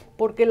God.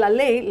 Porque la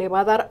ley le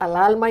va a dar al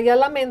alma y a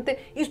la mente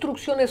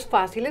instrucciones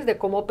fáciles de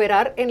cómo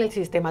operar en el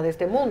sistema de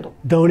este mundo.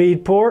 Don't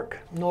eat pork,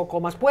 No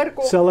comas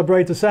puerco,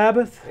 celebrate the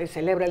Sabbath,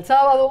 celebra el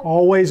sábado,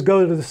 always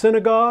go to the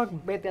synagogue,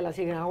 vete a la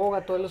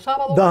sinagoga todos los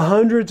sábados. the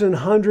hundreds and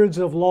hundreds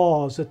of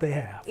laws that they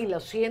have. Y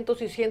los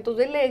cientos y cientos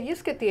de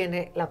leyes que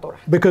tiene la Torah.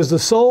 Because the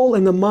soul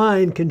and the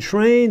mind can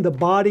train the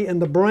body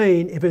and the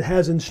brain if it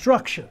has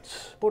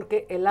instructions.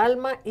 Porque el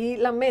alma y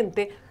la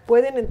mente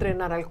pueden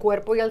entrenar al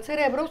cuerpo y al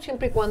cerebro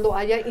siempre y cuando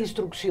haya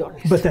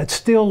instrucciones. But that's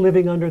still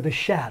living under the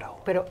shadow.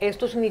 Pero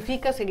esto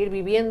significa seguir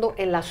viviendo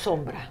en la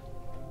sombra.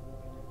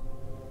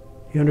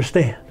 You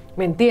understand?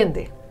 ¿Me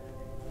entiende?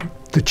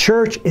 The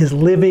church is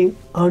living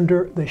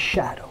under the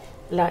shadow,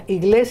 La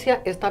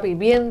iglesia está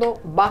viviendo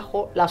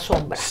bajo la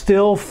sombra,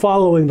 still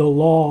following the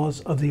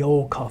laws of the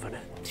old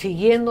covenant.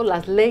 siguiendo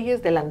las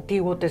leyes del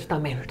Antiguo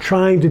Testamento,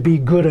 trying to be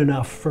good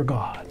enough for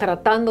God.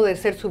 tratando de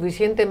ser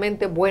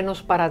suficientemente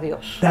buenos para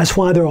Dios. That's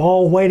why they're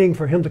all waiting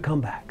for him to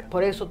come back.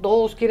 Por eso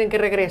todos quieren que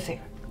regrese.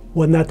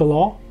 Wasn't that the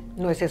law?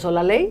 ¿No es eso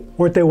la ley?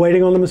 Weren't they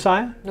waiting on the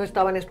Messiah? ¿No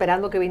estaban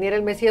esperando que viniera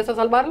el Mesías a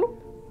salvarlo?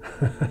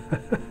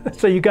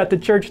 So you got the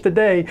church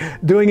today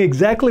doing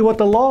exactly what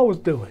the law was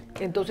doing.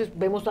 Entonces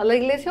vemos a la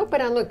iglesia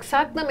operando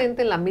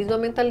exactamente en la misma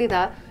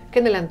mentalidad que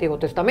en el Antiguo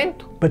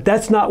Testamento. But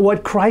that's not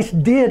what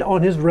Christ did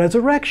on his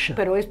resurrection.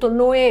 Pero esto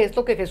no es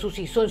lo que Jesús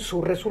hizo en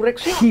su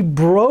resurrección. He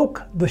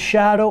broke the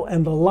shadow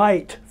and the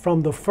light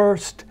from the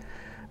first,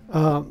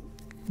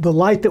 the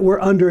light that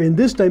we're under in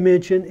this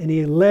dimension, and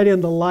he let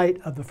in the light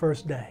of the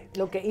first day.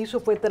 Lo que hizo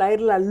fue traer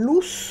la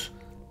luz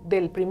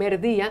del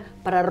primer día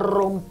para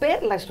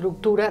romper la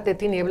estructura de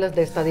tinieblas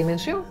de esta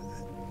dimensión.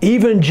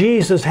 Even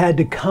Jesus had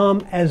to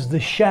come as the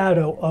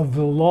shadow of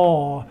the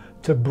law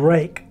to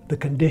break the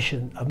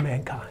condition of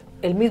mankind.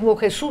 El mismo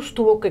Jesús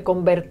tuvo que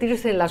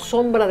convertirse en la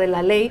sombra de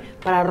la ley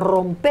para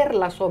romper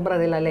la sombra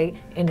de la ley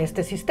en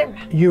este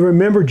sistema. You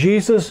remember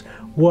Jesus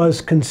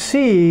was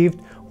conceived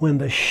when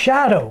the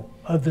shadow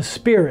of the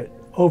Spirit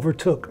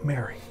overtook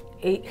Mary.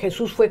 Y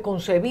Jesús fue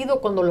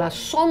concebido cuando la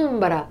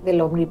sombra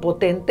del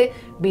Omnipotente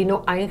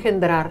vino a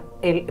engendrar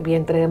el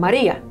vientre de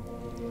María.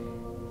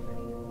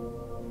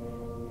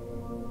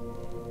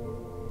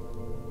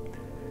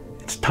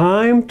 It's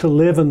time to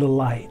live in the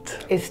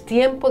light. Es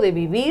tiempo de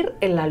vivir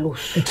en la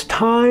luz. It's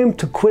time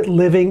to quit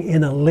living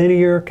in a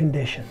linear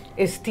condition.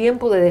 Es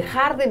tiempo de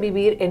dejar de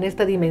vivir en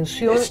esta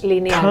dimensión It's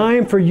lineal.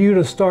 time for you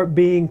to start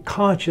being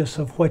conscious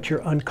of what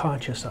you're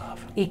unconscious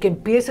of. Y que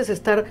empieces a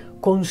estar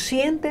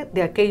consciente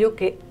de aquello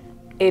que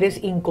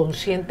eres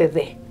inconsciente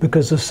de.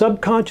 Because the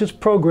subconscious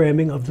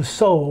programming of the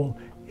soul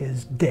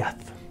is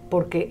death.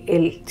 Porque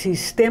el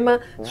sistema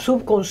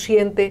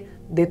subconsciente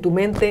de tu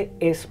mente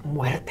es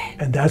muerte.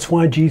 And that's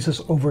why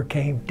Jesus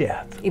overcame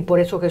death. Y por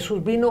eso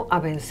Jesús vino a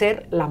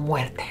vencer la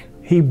muerte.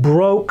 He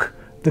broke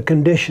the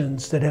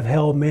conditions that have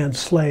held man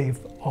slave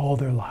all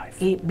their life.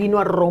 Y vino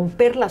a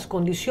romper las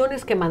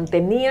condiciones que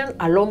mantenían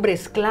al hombre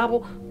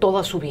esclavo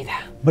toda su vida.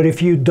 But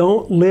if you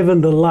don't live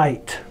in the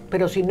light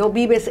Pero si no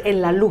vives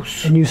en la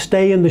luz and you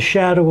stay in the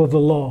shadow of the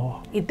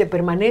law, y te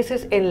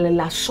permaneces en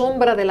la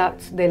sombra de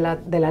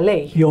la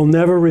ley, you'll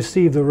never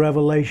receive the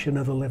revelation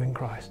of the living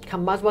Christ.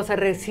 jamás vas a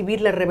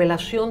recibir la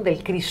revelación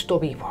del Cristo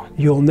vivo.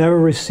 You'll never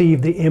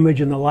receive the image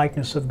and the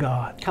likeness of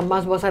God.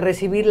 Jamás vas a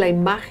recibir la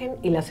imagen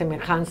y la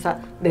semejanza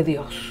de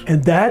Dios.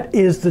 And that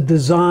is the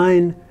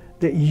design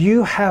that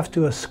you have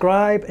to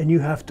ascribe and you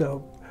have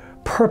to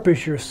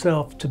purpose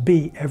yourself to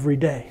be every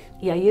day.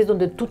 Y ahí es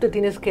donde tú te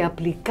tienes que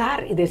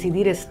aplicar y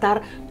decidir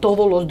estar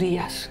todos los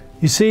días.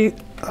 You see,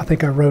 I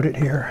think I wrote it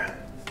here.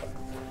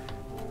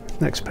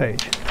 Next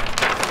page.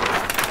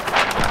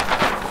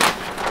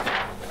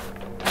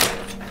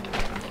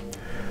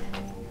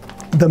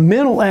 The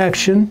mental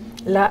action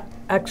La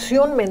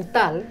acción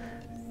mental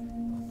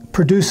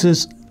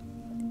produces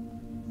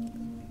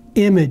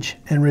image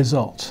and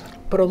results.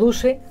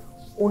 produce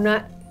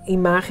una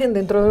imagen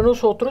dentro de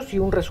nosotros y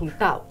un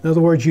resultado. In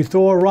other words, you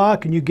throw a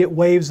rock and you get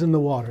waves in the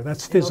water.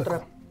 That's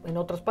physical. En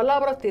otras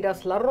palabras,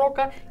 tiras la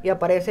roca y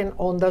aparecen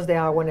ondas de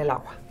agua en el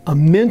agua. A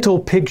mental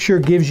picture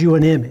gives you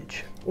an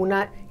image.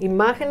 Una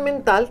imagen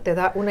mental te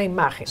da una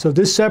imagen. So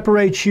this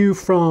separates you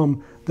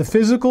from the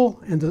physical,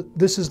 and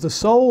this is the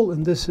soul,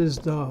 and this is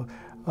the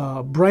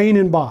brain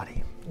and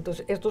body.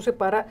 Entonces, esto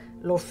separa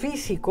lo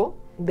físico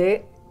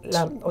de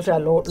o sea,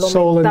 lo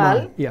Soul and mental,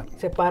 mind, yeah.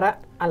 separa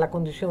a la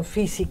condición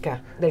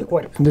física del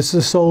cuerpo. And this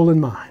is soul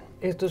and mind.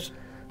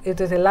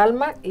 Este es el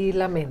alma y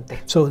la mente.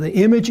 So the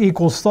image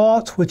equals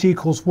thoughts, which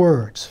equals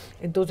words.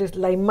 Entonces,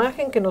 la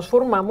imagen que nos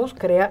formamos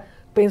crea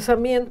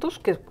pensamientos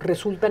que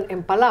resultan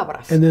en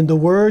palabras. And then the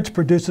words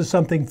produces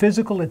something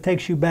physical that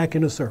takes you back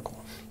in a circle.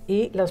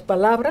 Y las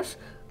palabras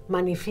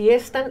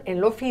manifiestan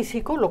en lo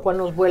físico, lo cual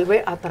nos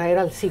vuelve a traer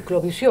al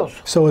ciclo vicioso.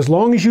 So as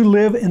long as you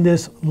live in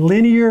this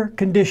linear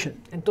condition,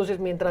 Entonces,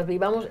 mientras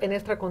vivamos en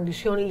esta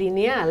condición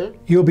lineal,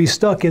 you'll be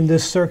stuck in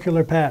this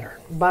circular pattern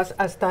vas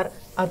a estar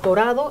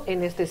atorado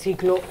en este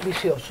ciclo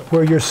vicioso,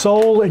 where your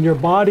soul and your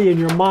body and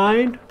your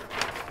mind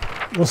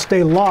will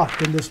stay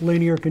locked in this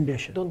linear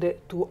condition. donde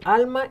tu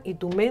alma y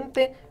tu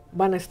mente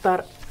van a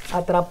estar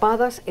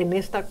atrapadas en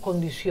esta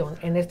condición,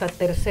 en esta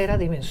tercera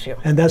dimensión.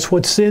 And that's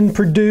what sin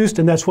produced,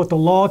 and that's what the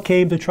law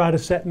came to try to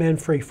set men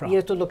free Y from.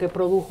 esto es lo que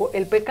produjo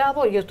el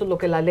pecado y esto es lo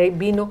que la ley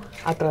vino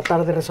a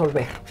tratar de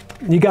resolver.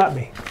 You got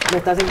me? ¿Me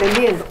estás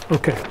entendiendo?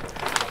 Okay.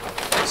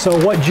 So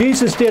what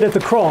Jesus did at the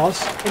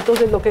cross,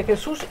 Entonces, lo que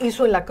Jesús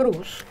hizo en la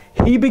cruz,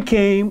 he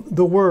became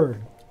the Word.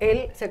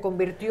 Él se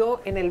convirtió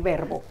en el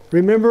verbo.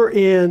 Remember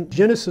in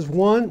Genesis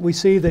 1, we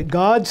see that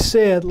God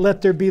said, "Let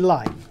there be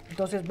light."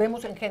 Entonces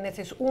vemos en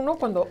Génesis 1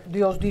 cuando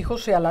Dios dijo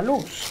sea la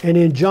luz. And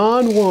in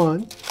John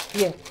 1,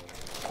 Y en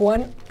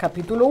Juan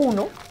capítulo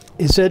 1,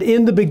 it said,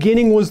 "In the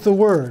beginning was the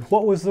Word."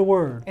 What was the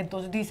Word?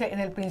 entonces dice en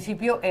el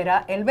principio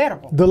era el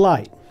verbo. The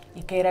light.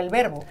 ¿Y qué era el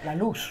verbo? La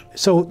luz.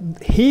 So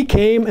he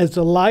came as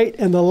the light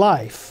and the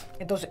life.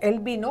 Entonces Él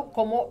vino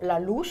como la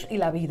luz y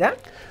la vida.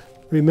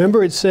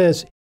 Remember it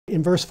says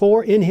in verse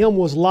 4, in him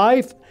was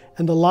life,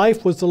 and the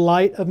life was the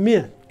light of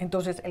men.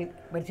 Entonces el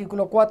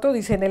versículo 4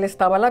 dice, en él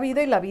estaba la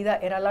vida y la vida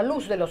era la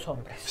luz de los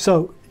hombres.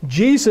 So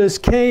Jesus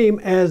came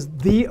as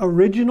the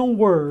original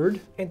word,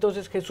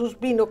 Entonces Jesús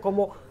vino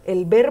como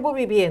el verbo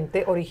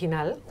viviente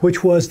original,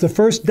 which was the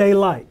first day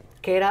light,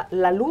 que era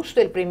la luz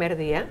del primer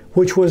día,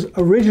 which was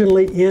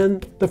originally in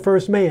the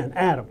first man,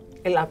 Adam.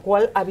 en la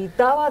cual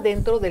habitaba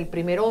dentro del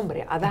primer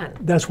hombre, Adán.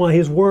 That's why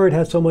his word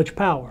has so much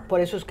power. Por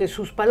eso es que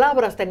sus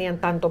palabras tenían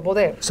tanto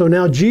poder. So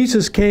now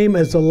Jesus came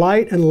as the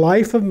light and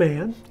life of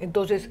man,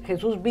 Entonces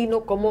Jesús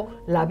vino como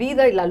la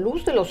vida y la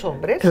luz de los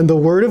hombres, and the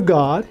word of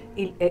God,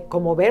 y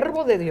como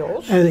verbo de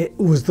Dios, and it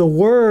was the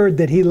word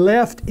that he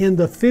left in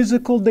the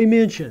physical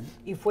dimension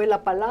y fue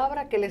la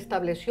palabra que él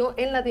estableció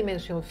en la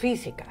dimensión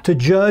física to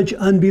judge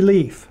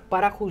unbelief.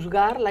 para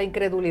juzgar la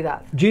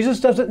incredulidad. Jesus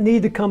doesn't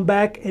need to come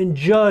back and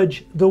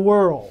judge the world.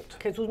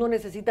 Jesús no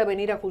necesita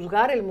venir a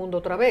juzgar el mundo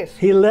otra vez.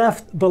 He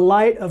left the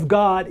light of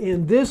God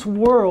in this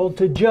world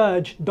to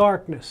judge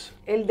darkness.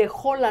 Él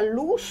dejó la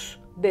luz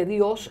de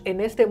Dios en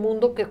este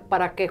mundo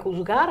para que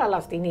juzgara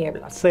las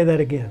tinieblas. Say that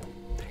again.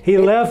 He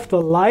left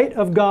the light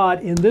of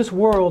God in this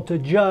world to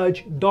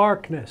judge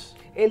darkness.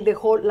 Él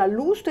dejó la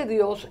luz de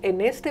Dios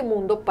en este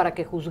mundo para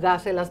que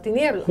juzgase las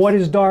tinieblas. What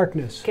is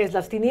darkness? ¿Qué es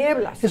las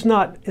tinieblas? It's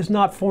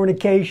not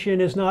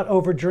fornication, it's not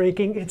over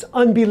drinking, it's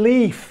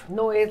unbelief.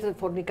 No es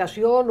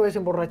fornicación, no es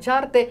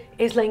emborracharte,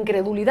 es la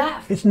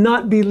incredulidad. It's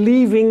not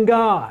believing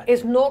God.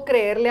 Es no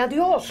creerle a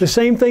Dios. The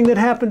same thing that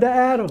happened to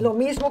Adam. Lo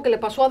mismo que le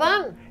pasó a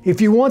Adán.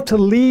 If you want to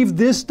leave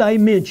this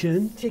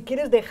dimension, Si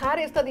quieres dejar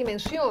esta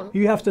dimensión,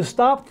 you have to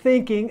stop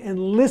thinking and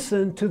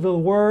listen to the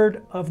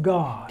Word of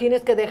God.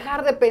 tienes que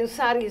dejar de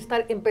pensar y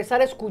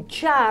empezar a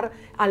escuchar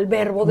al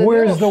verbo de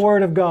Where's Dios. the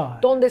Word of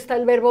God? ¿Dónde está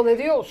el verbo de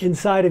Dios?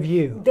 Inside of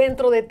you.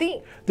 Dentro de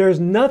ti. There's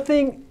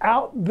nothing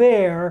out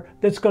there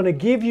that's going to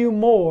give you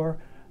more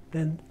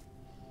than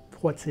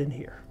what's in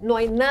here. No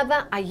hay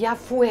nada allá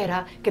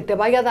afuera que te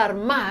vaya a dar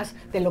más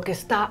de lo que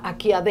está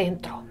aquí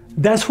adentro.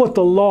 That's what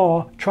the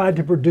law tried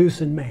to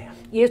produce in man.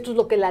 Y esto es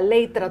lo que la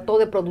ley trató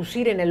de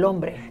producir en el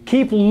hombre.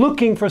 Keep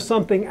looking for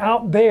something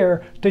out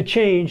there to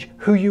change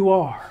who you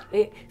are.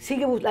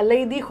 La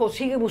ley dijo,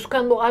 sigue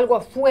buscando algo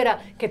afuera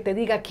que te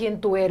diga quién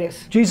tú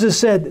eres. Jesus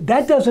said,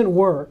 that doesn't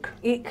work.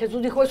 Y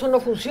Jesús dijo, eso no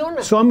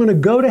funciona. So I'm going to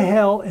go to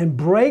hell and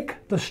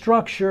break the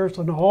structures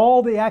and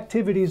all the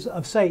activities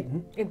of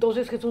Satan.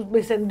 Entonces Jesús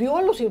descendió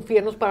a los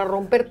infiernos para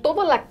romper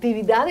toda la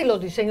actividad y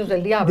los diseños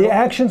del diablo. The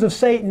actions of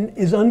Satan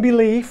is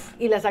unbelief,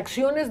 Y las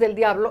acciones del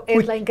diablo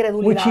es la which he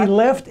incredulidad,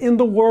 left in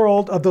the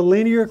world of the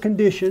linear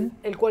condition,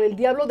 el cual el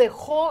diablo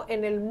dejó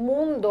en el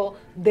mundo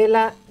del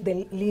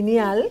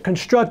lineal,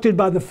 constructed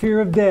by the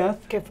fear of death,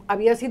 que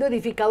había sido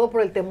edificado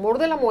por el temor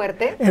de la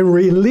muerte, and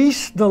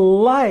released the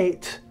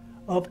light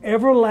of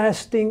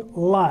everlasting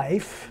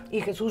life,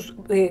 y Jesús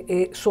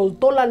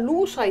soltó la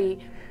luz ahí,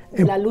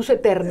 la luz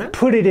eterna,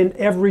 put it in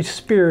every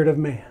spirit of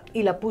man.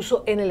 y la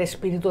puso en el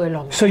espíritu del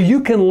hombre. So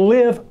you can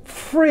live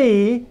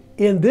free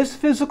in this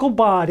physical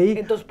body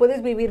Entonces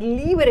puedes vivir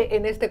libre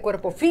en este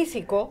cuerpo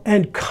físico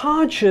and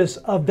conscious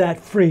of that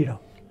freedom.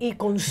 y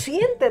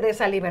consciente de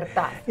esa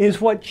libertad. Is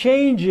what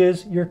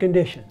changes your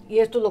condition. Y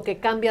esto es lo que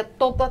cambia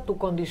toda tu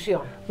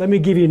condición. Let me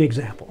give you an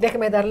example.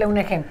 Déjeme darle un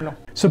ejemplo.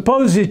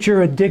 Suppose that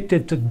you're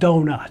addicted to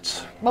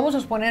donuts. Vamos a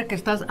suponer que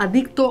estás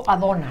adicto a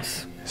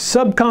donas.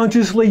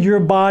 Subconsciously, your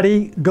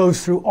body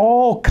goes through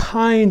all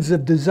kinds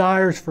of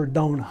desires for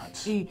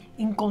donuts. Y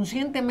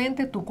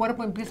inconscientemente tu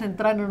cuerpo empieza a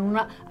entrar en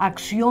una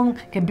acción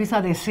que empieza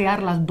a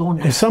desear las If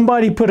donas.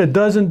 somebody put a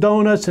dozen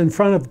donuts in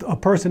front of a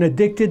person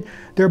addicted,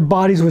 their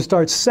bodies would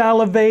start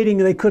salivating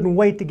and they couldn't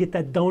wait to get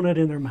that donut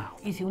in their mouth.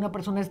 Y si una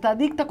persona está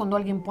adicta, cuando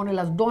alguien pone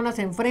las donas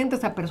enfrente,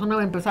 esa persona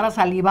va a empezar a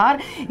salivar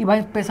y va a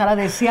empezar a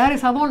desear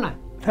esa dona.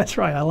 That's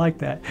right, I like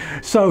that.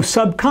 So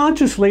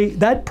subconsciously,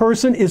 that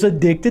person is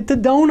addicted to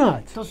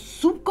donuts. Entonces,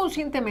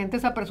 subconscientemente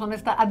esa persona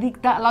está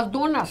adicta a las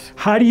donas.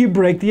 How do you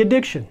break the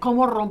addiction?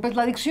 ¿Cómo rompes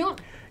la adicción?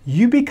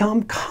 You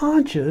become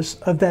conscious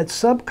of that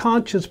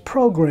subconscious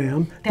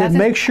program that haces-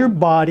 makes your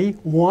body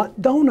want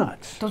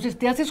donuts. Entonces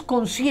te haces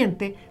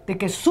consciente de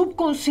que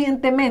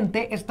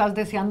subconscientemente estás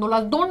deseando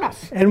las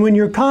donas. And when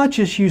you're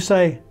conscious, you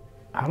say,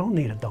 I don't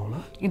need a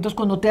donut. Y entonces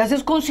cuando te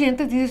haces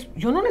consciente dices,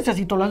 yo no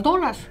necesito las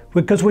donas.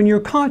 Because when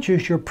you're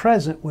conscious, you're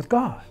present with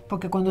God.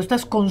 Porque cuando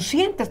estás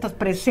consciente estás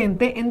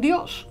presente en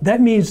Dios. That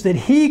means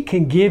that He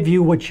can give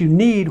you what you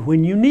need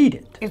when you need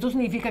it. Esto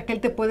significa que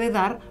Él te puede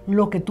dar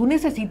lo que tú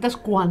necesitas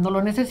cuando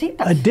lo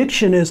necesitas.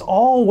 Addiction is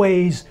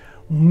always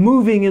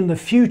moving in the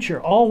future,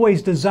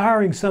 always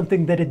desiring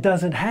something that it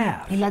doesn't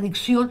have. Y la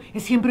adicción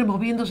es siempre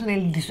moviéndose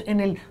en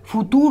el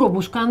futuro,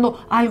 buscando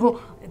algo,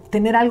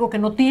 tener algo que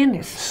no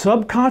tienes.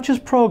 Subconscious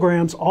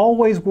programs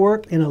always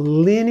work in a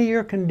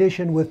linear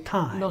condition with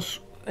time. Los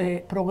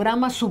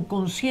programas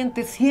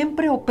subconscientes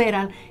siempre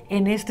operan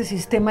en este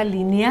sistema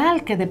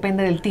lineal que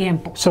depende del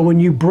tiempo. So when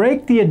you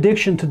break the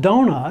addiction to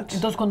donuts,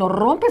 Entonces, cuando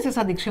rompes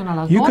esa adicción a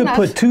las you could donas,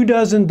 put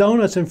 24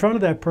 donuts in front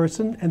of that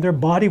person and their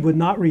body would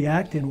not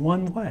react in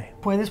one way.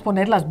 puedes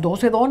poner las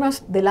 12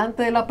 donas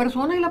delante de la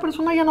persona y la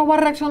persona ya no va a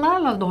reaccionar a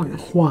las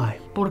donas. Why?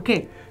 ¿Por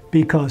qué?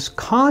 Because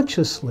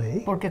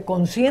consciously, Porque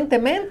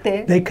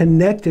conscientemente they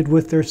connected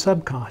with their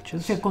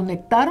subconscious, se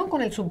conectaron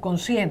con el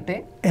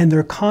subconsciente and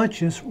their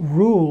conscious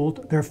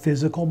ruled their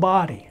physical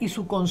body. y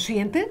su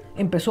consciente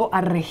empezó a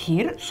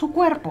regir su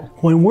cuerpo.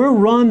 When we're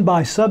run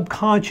by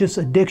subconscious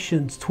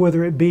addictions,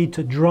 whether it be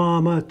to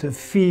drama, to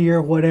fear,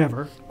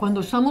 whatever,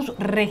 Cuando estamos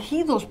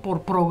regidos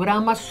por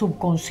programas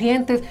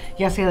subconscientes,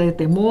 ya sea de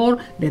temor,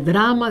 de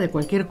drama, de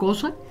cualquier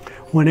cosa,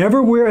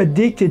 whenever we're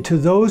addicted to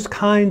those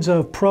kinds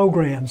of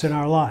programs in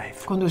our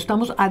life, cuando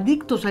estamos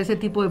adictos a ese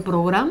tipo de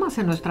programas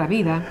en nuestra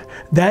vida,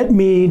 that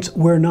means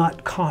we're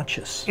not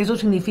conscious. eso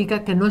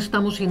significa que no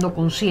estamos siendo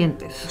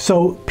conscientes.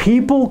 So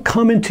people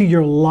come into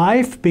your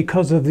life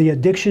because of the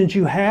addictions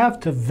you have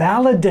to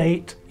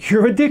validate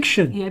your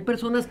addiction. Y hay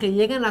personas que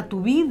llegan a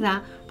tu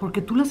vida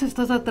porque tú las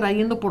estás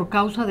atrayendo por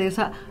causa de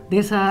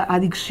esa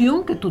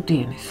adicción que tú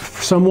tienes.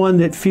 Someone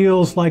that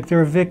feels like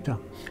they're a victim.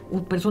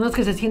 Personas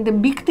que se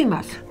sienten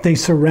víctimas. They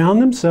surround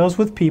themselves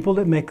with people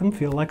that make them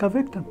feel like a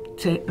victim.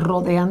 Se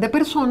rodean de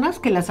personas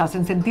que las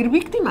hacen sentir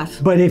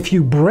víctimas. But if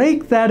you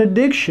break that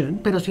addiction,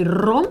 Pero si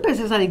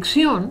rompes esa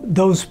adicción,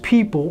 those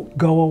people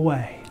go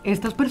away.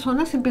 estas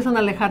personas se empiezan a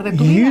alejar de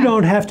tu You vida.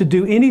 don't have to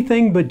do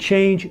anything but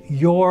change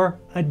your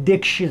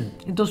addiction.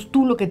 Entonces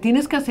tú lo que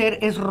tienes que hacer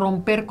es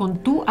romper con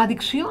tu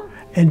adicción.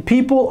 And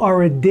people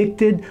are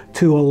addicted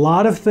to a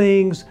lot of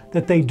things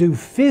that they do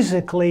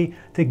physically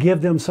to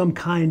give them some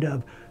kind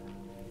of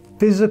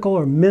physical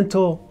or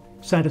mental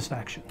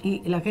satisfaction.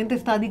 Y la gente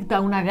está adicta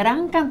a una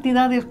gran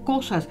cantidad de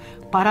cosas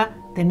para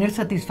tener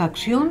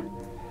satisfacción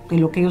de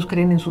lo que ellos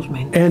creen en sus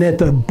mentes. And at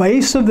the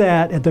base of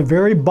that, at the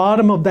very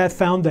bottom of that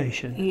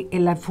foundation, Y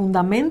el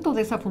fundamento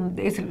de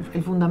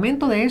el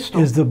fundamento de esto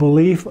is the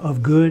belief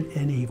of good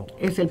and evil.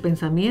 es el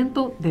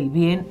pensamiento del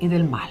bien y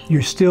del mal.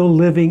 You're still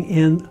living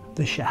in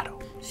the shadow.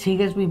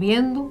 Sigues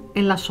viviendo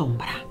en la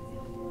sombra.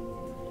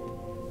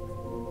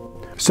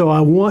 So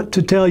I want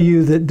to tell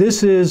you that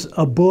this is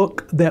a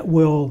book that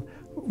will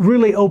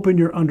really open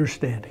your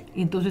understanding.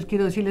 Entonces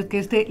quiero decirles que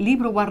este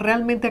libro va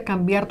realmente a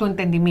cambiar tu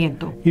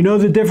entendimiento. You know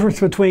the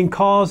difference between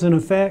cause and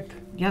effect?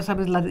 Ya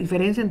sabes la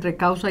diferencia entre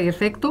causa y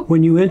efecto.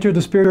 When you enter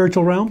the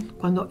spiritual realm,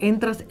 Cuando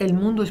entras el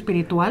mundo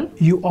espiritual,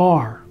 you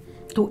are.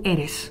 tú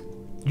eres.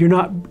 You're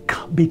not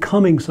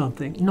becoming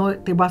something. No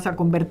te vas a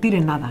convertir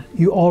en nada.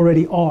 You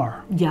already are.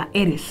 Ya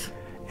eres.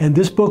 And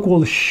this book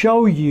will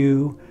show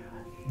you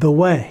the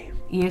way.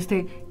 Y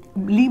este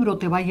libro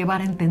te va a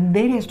llevar a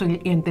entender esto y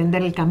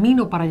entender el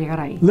camino para llegar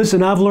ahí.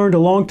 Listen, I've learned a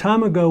long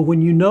time ago,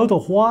 when you know the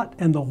what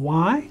and the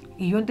why,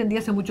 Y yo entendí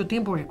hace mucho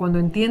tiempo que cuando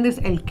entiendes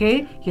el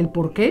qué y el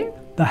por qué,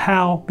 the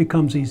how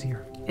becomes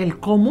easier. el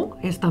cómo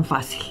es tan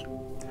fácil.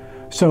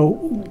 So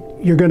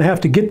you're going to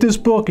have to get this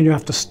book and you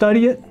have to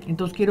study it.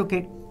 Entonces quiero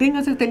que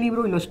tengas este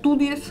libro y lo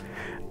estudies.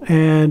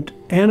 And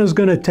Anna's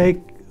going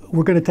to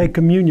we're going to take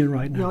communion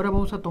right Y now. ahora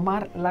vamos a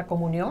tomar la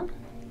comunión.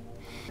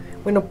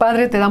 Bueno,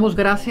 Padre, te damos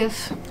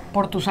gracias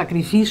por tu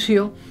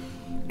sacrificio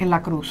en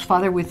la cruz.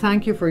 Father, we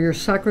thank you for your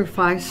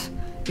sacrifice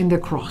in the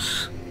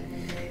cross.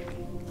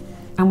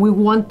 And we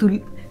want to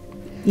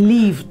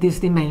leave this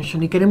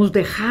dimension. Y queremos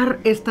dejar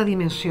esta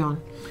dimensión.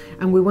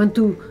 And we want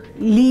to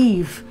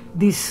leave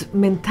this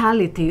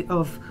mentality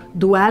of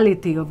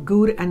duality of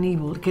good and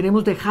evil.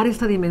 Queremos dejar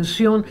esta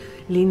dimensión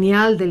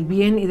lineal del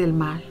bien y del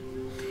mal.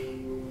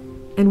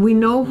 And we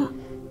know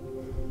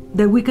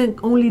that we can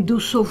only do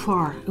so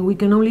far, and we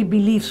can only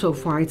believe so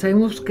far. Y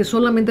sabemos que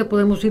solamente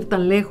podemos ir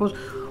tan lejos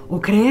o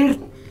creer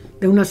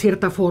de una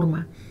cierta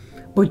forma.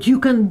 But you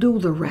can do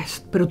the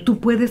rest. Pero tú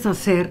puedes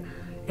hacer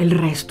el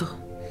resto.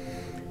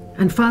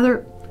 And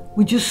Father,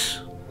 we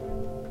just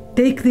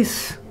take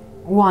this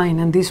wine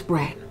and this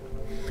bread.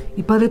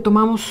 Y Padre,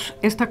 tomamos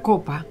esta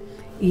copa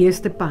y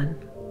este pan.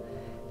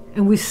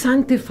 And we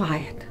sanctify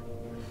it.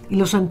 Y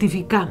lo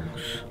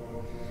santificamos.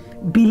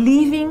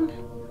 Believing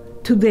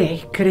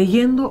today,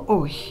 creyendo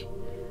hoy,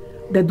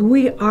 that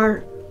we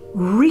are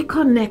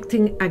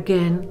reconnecting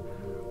again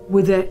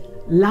with the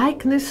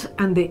likeness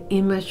and the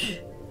image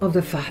of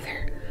the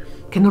Father.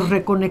 Que nos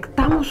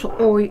reconectamos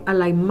hoy a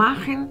la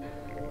imagen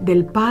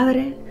del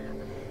Padre,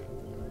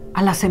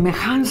 a la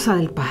semejanza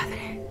del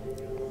Padre.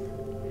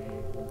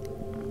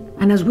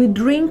 And as we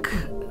drink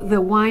the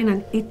wine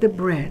and eat the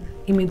bread,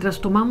 y mientras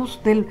tomamos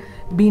del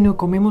vino y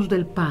comemos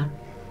del pan,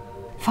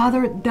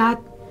 Father, that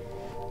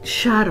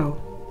shadow,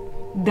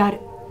 that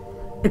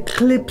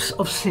eclipse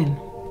of sin,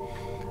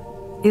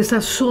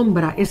 esa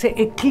sombra, ese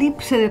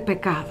eclipse de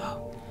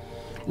pecado,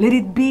 let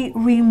it be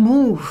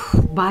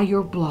removed by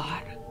your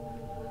blood,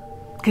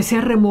 que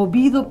sea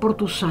removido por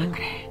tu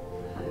sangre,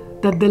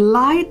 that the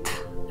light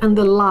and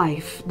the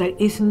life that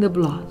is in the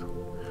blood,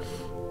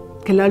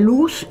 que la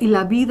luz y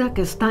la vida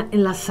que está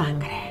en la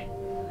sangre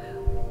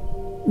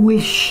will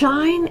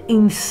shine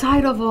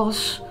inside of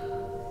us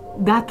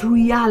that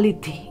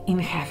reality in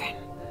heaven.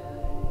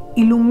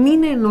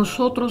 Ilumine en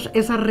nosotros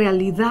esa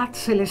realidad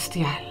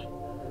celestial,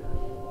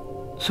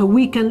 so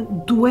we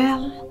can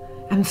dwell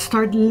and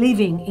start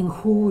living in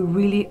who we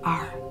really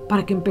are,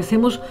 para que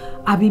empecemos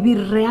a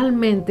vivir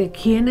realmente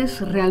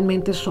quienes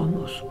realmente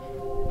somos.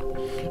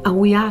 And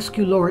we ask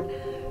you, Lord,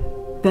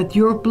 that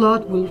your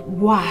blood will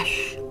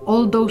wash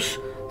all those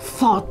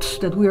thoughts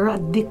that we are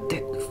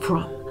addicted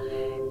from.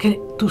 Que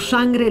tu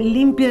sangre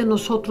limpie de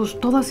nosotros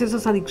todas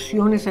esas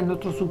adicciones en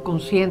nuestro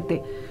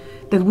subconsciente.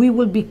 That we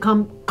will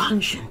become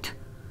conscient.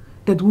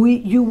 That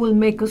you will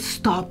make us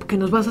stop. Que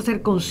nos vas a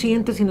hacer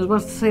conscientes y nos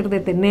vas a hacer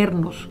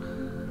detenernos.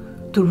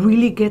 To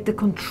really get the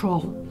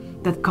control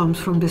that comes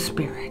from the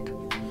Spirit.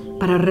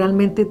 Para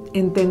realmente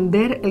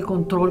entender el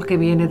control que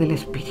viene del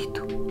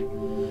Espíritu.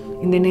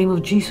 In the name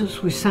of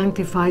Jesus, we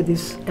sanctify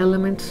these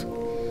elements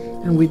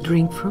and we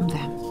drink from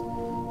them.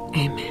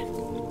 Amen.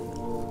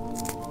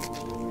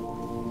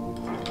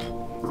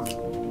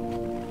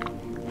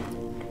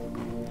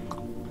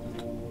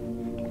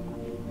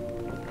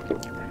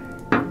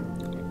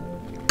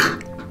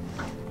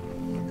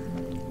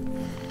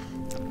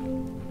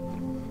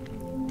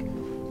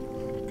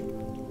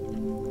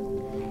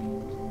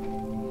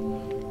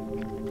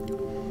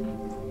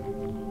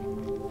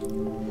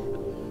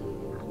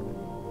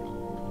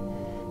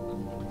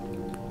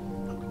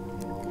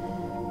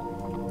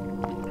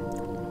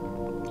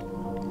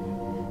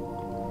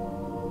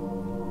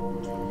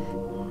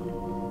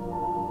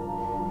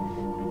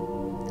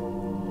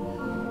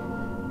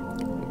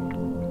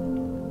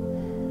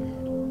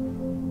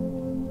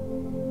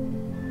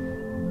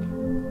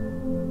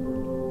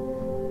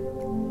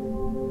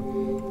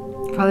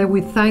 Father,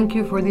 we thank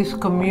you for this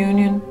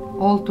communion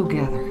all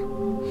together.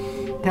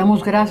 Te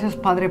damos gracias,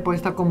 Padre, por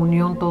esta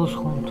comunión todos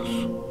juntos.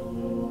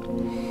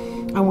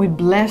 And we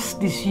bless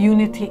this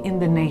unity in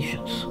the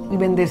nations. Y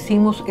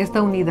bendecimos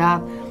esta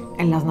unidad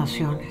en las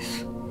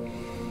naciones.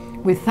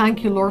 We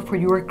thank you, Lord, for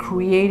you are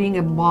creating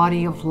a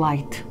body of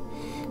light.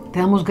 Te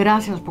damos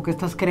gracias porque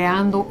estás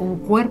creando un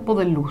cuerpo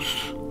de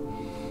luz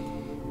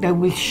that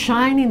will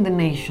shine in the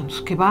nations,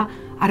 que va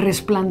a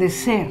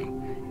resplandecer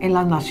en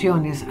las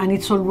naciones, and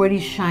it's already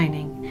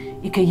shining,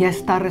 y que ya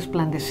está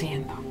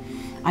resplandeciendo.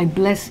 I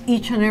bless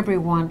each and every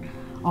one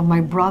of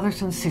my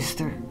brothers and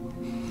sisters.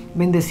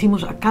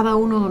 Bendecimos a cada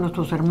uno de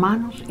nuestros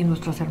hermanos y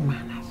nuestras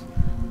hermanas.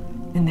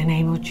 In the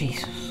name of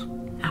Jesus.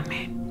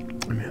 Amen.